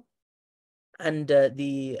is more, and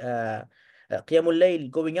the Qiyamul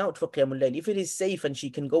Layl, going out for Qiyamul Layl, if it is safe and she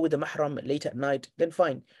can go with the mahram late at night, then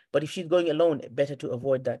fine. But if she's going alone, better to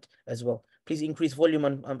avoid that as well. Please increase volume.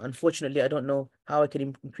 Unfortunately, I don't know how I can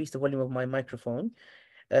increase the volume of my microphone.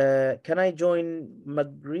 Can I join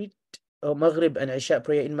Maghrib and Isha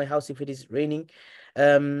prayer in my house if it is raining?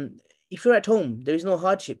 If you're at home, there is no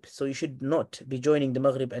hardship, so you should not be joining the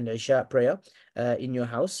Maghrib and Isha prayer in your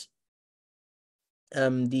house.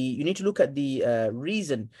 You need to look at the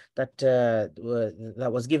reason that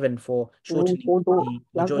was given for shortening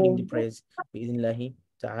the joining the prayers. Bismillahi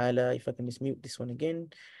ta'ala. If I can just mute this one again.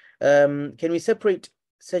 Can we separate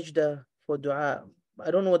sajda for dua? I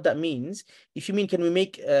don't know what that means. If you mean, can we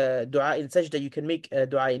make dua in sajda? You can make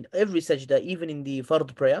dua in every sajda, even in the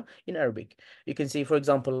fard prayer in Arabic. You can say, for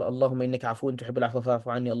example, Allahumma innaka afoon tuhibbul afwa fa'fu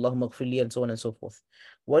anni, Allahumma ighfir li, and so on and so forth.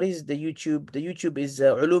 What is the YouTube? The YouTube is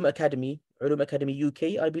Ulum Academy UK,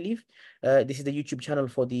 I believe. This is the YouTube channel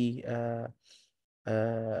for the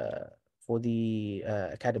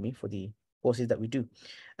academy, for the courses that we do.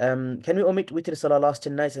 Can we omit witr salah last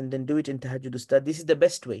 10 nights and then do it in tahajjud ustad? This is the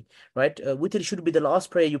best way, right? Witr should be the last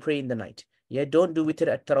prayer you pray in the night. Yeah, don't do witr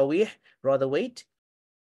at Taraweeh, rather wait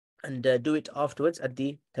and do it afterwards at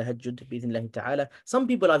the tahajjud bi'idhnillahi ta'ala. Some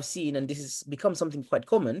people I've seen, and this has become something quite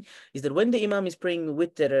common, is that when the imam is praying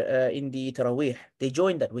witr in the tarawih, they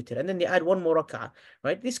join that witr and then they add one more rak'ah,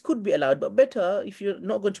 right? This could be allowed, but better if you're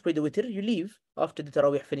not going to pray the witr, you leave after the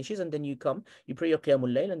tarawih finishes and then you come, you pray your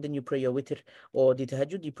qiyamul layl and then you pray your witr, or the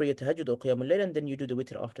tahajjud, you pray your tahajjud or qiyamul layl and then you do the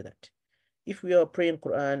witr after that. If we are praying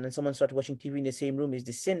Quran and someone started watching TV in the same room, is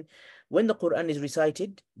this sin? When the Quran is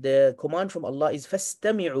recited, the command from Allah is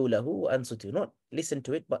فَاسْتَمِعُوا لَهُ وَأَنصِتُوا. Not listen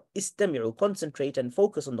to it, but استمعوا, concentrate and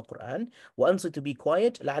focus on the Quran. وَأَنصِتُوا, be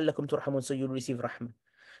quiet. لَعَلَّكُمْ تُرْحَمُونَ, so you'll receive rahmah.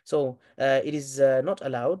 So it is not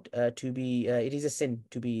allowed to be, it is a sin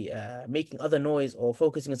to be making other noise or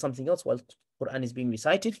focusing on something else while Quran is being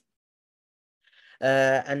recited.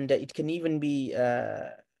 And it can even be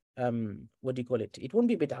what do you call it? It won't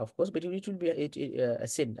be bid'ah, of course, but it will be a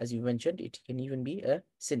sin, as you mentioned. It can even be a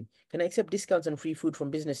sin. Can I accept discounts and free food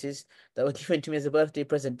from businesses that were given to me as a birthday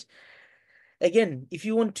present? Again, if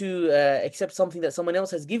you want to accept something that someone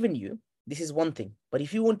else has given you, this is one thing. But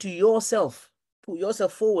if you want to yourself put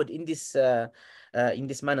yourself forward in this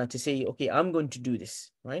manner to say, okay, I'm going to do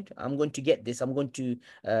this, right? I'm going to get this. I'm going to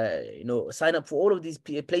sign up for all of these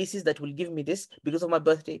places that will give me this because of my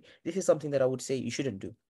birthday. This is something that I would say you shouldn't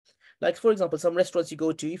do. Like, for example, some restaurants you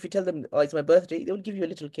go to, if you tell them, oh, it's my birthday, they will give you a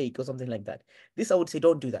little cake or something like that. This, I would say,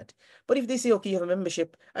 don't do that. But if they say, okay, you have a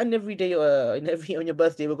membership, and every day, on your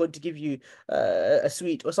birthday, we're going to give you a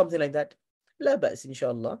sweet or something like that, la bas,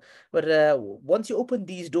 inshallah. But once you open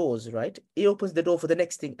these doors, right, it opens the door for the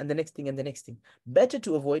next thing and the next thing and the next thing. Better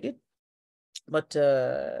to avoid it, but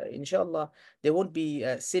inshallah, there won't be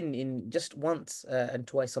sin in just once and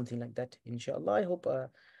twice, something like that. Inshallah, I hope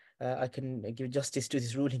I can give justice to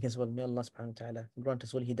this ruling as well. May Allah subhanahu wa ta'ala grant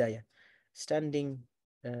us all hidayah. Standing,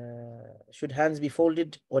 should hands be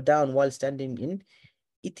folded or down while standing in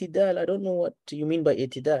itidal? I don't know what you mean by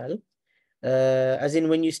itidal. As in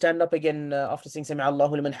when you stand up again after saying Sami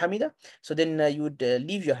Allahu liman hamida, so then you would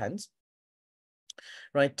leave your hands,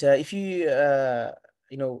 right? If you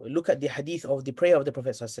look at the hadith of the prayer of the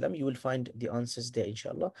Prophet ﷺ, you will find the answers there,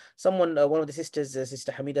 inshallah. Someone, one of the sisters,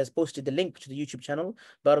 Sister Hamida, has posted the link to the YouTube channel.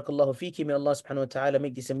 Barakallahu feeki. May Allah subhanahu wa ta'ala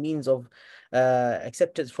make this a means of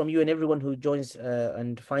acceptance from you and everyone who joins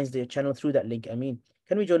and finds the channel through that link. Ameen.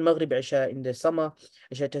 Can we join Maghrib Isha in the summer?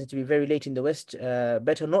 Isha tends to be very late in the West.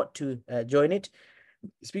 Better not to join it.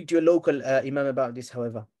 Speak to your local Imam about this,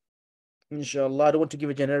 however. Inshallah, I don't want to give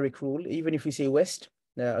a generic rule. Even if we say West,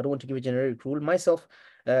 I don't want to give a generic rule. Myself,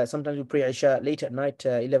 sometimes we pray Isha late at night,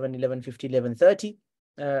 11, 11:50, 11:30.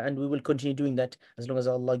 And we will continue doing that as long as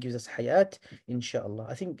Allah gives us hayat, inshallah.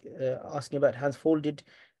 I think asking about hands folded,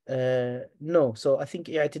 no. So I think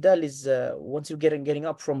i'tidal is once you're getting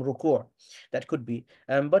up from ruku', that could be.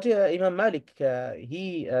 But Imam Malik,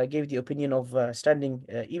 he gave the opinion of standing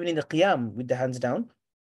even in the qiyam with the hands down.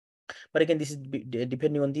 But again, this is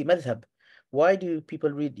depending on the madhab. Why do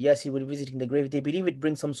people read, yes, he will be visiting the grave? They believe it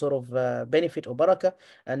brings some sort of benefit or barakah,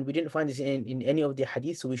 and we didn't find this in any of the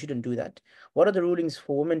hadith, so we shouldn't do that. What are the rulings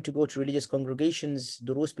for women to go to religious congregations,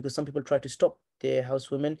 durus, because some people try to stop their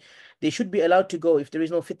housewomen? They should be allowed to go if there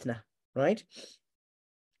is no fitna, right?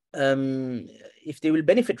 If they will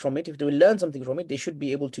benefit from it, if they will learn something from it, they should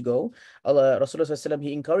be able to go. Rasulullah SAW,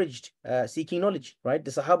 he encouraged seeking knowledge, right?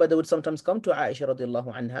 The Sahaba, they would sometimes come to Aisha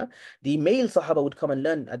radiallahu anha. The male Sahaba would come and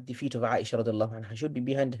learn at the feet of Aisha radiallahu anha. She would be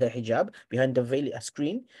behind her hijab, behind the veil, a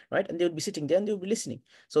screen, right? And they would be sitting there and they would be listening.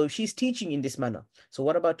 So if she's teaching in this manner, so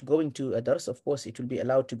what about going to a dars? Of course, it will be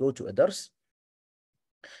allowed to go to a dars.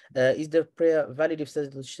 Is the prayer valid if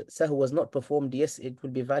Sahu was not performed? Yes, it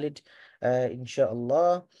will be valid,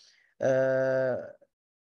 inshallah. It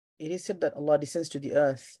is said that Allah descends to the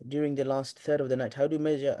earth during the last third of the night. How do we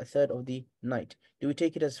measure a third of the night? Do we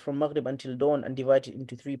take it as from Maghrib until dawn and divide it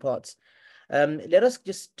into 3 parts? Let us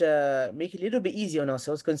just make it a little bit easier on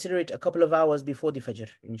ourselves. Consider it a couple of hours before the Fajr,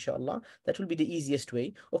 inshallah. That will be the easiest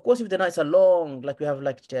way. Of course, if the nights are long, like we have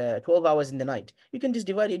like 12 hours in the night, you can just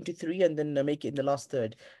divide it into 3 and then make it in the last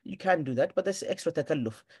third. You can do that, but that's extra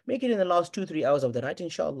takalluf. Make it in the last 2-3 hours of the night,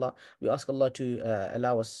 inshallah. We ask Allah to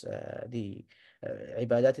allow us the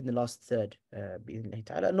ibadat in the last third.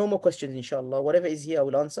 No more questions, inshallah. Whatever is here, I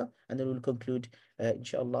will answer and then we'll conclude.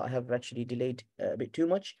 Inshallah, I have actually delayed a bit too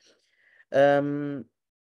much.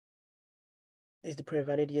 Is the prayer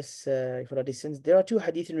valid? Yes, for our distance. There are 2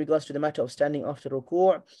 hadith in regards to the matter of standing after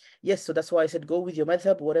ruku'. Yes, so that's why I said go with your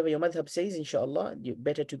madhab. Whatever your madhab says, inshallah, you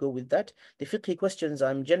better to go with that. The fiqhi questions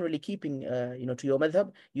I'm generally keeping, to your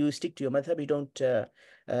madhab. You stick to your madhab. You don't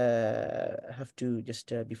have to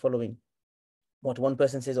just be following what one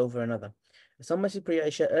person says over another. Some must pray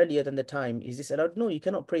Isha earlier than the time. Is this allowed? No, you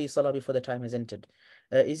cannot pray Salah before the time has entered.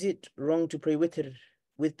 Is it wrong to pray witr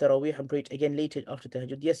with Taraweeh and pray it again later after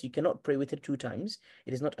Tahajjud? Yes, you cannot pray witr 2 times.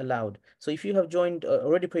 It is not allowed. So if you have joined,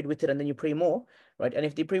 already prayed witr and then you pray more, right? And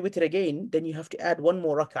if they pray witr again, then you have to add 1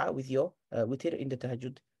 more rak'ah with your witr in the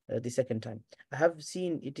Tahajjud the second time. I have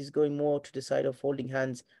seen it is going more to the side of folding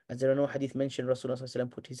hands, as there are no hadith mentioned Rasulullah SAW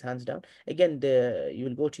put his hands down. Again, you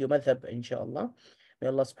will go to your madhab, inshallah. May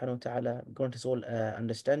Allah subhanahu wa ta'ala grant us all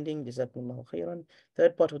understanding. Jazakumullahu khairan.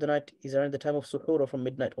 Third part of the night is around the time of suhoor or from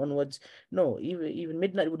midnight onwards. No, even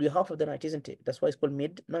midnight would be half of the night, isn't it? That's why it's called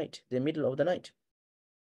midnight, the middle of the night.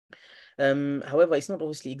 However, it's not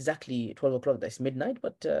obviously exactly 12 o'clock, that's midnight,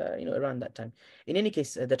 but around that time. In any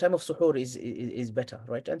case, the time of suhoor is better,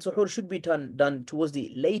 right? And suhoor should be done towards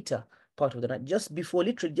the later part of the night, just before,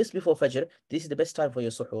 literally just before Fajr, this is the best time for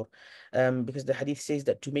your suhoor. Because the hadith says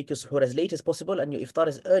that to make your suhoor as late as possible and your iftar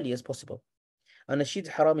as early as possible. And nasheed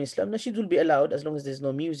haram in Islam. Nasheed will be allowed as long as there's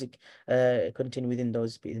no music contained within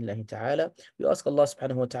those, bi'idhnillahi ta'ala. We ask Allah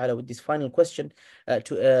subhanahu wa ta'ala with this final question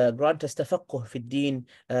to grant us tafaqquh fi deen,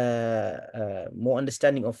 more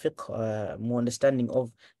understanding of fiqh, more understanding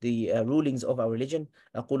of the rulings of our religion.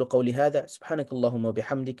 أقول قولي هذا سبحانك اللهم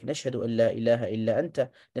وبحمدك نشهد أن لا إله إلا أنت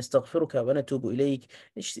نستغفرك ونتوب إليك.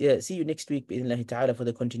 See you next week بإذن الله تعالى for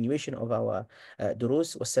the continuation of our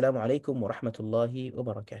durus. والسلام عليكم ورحمة الله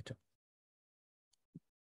وبركاته.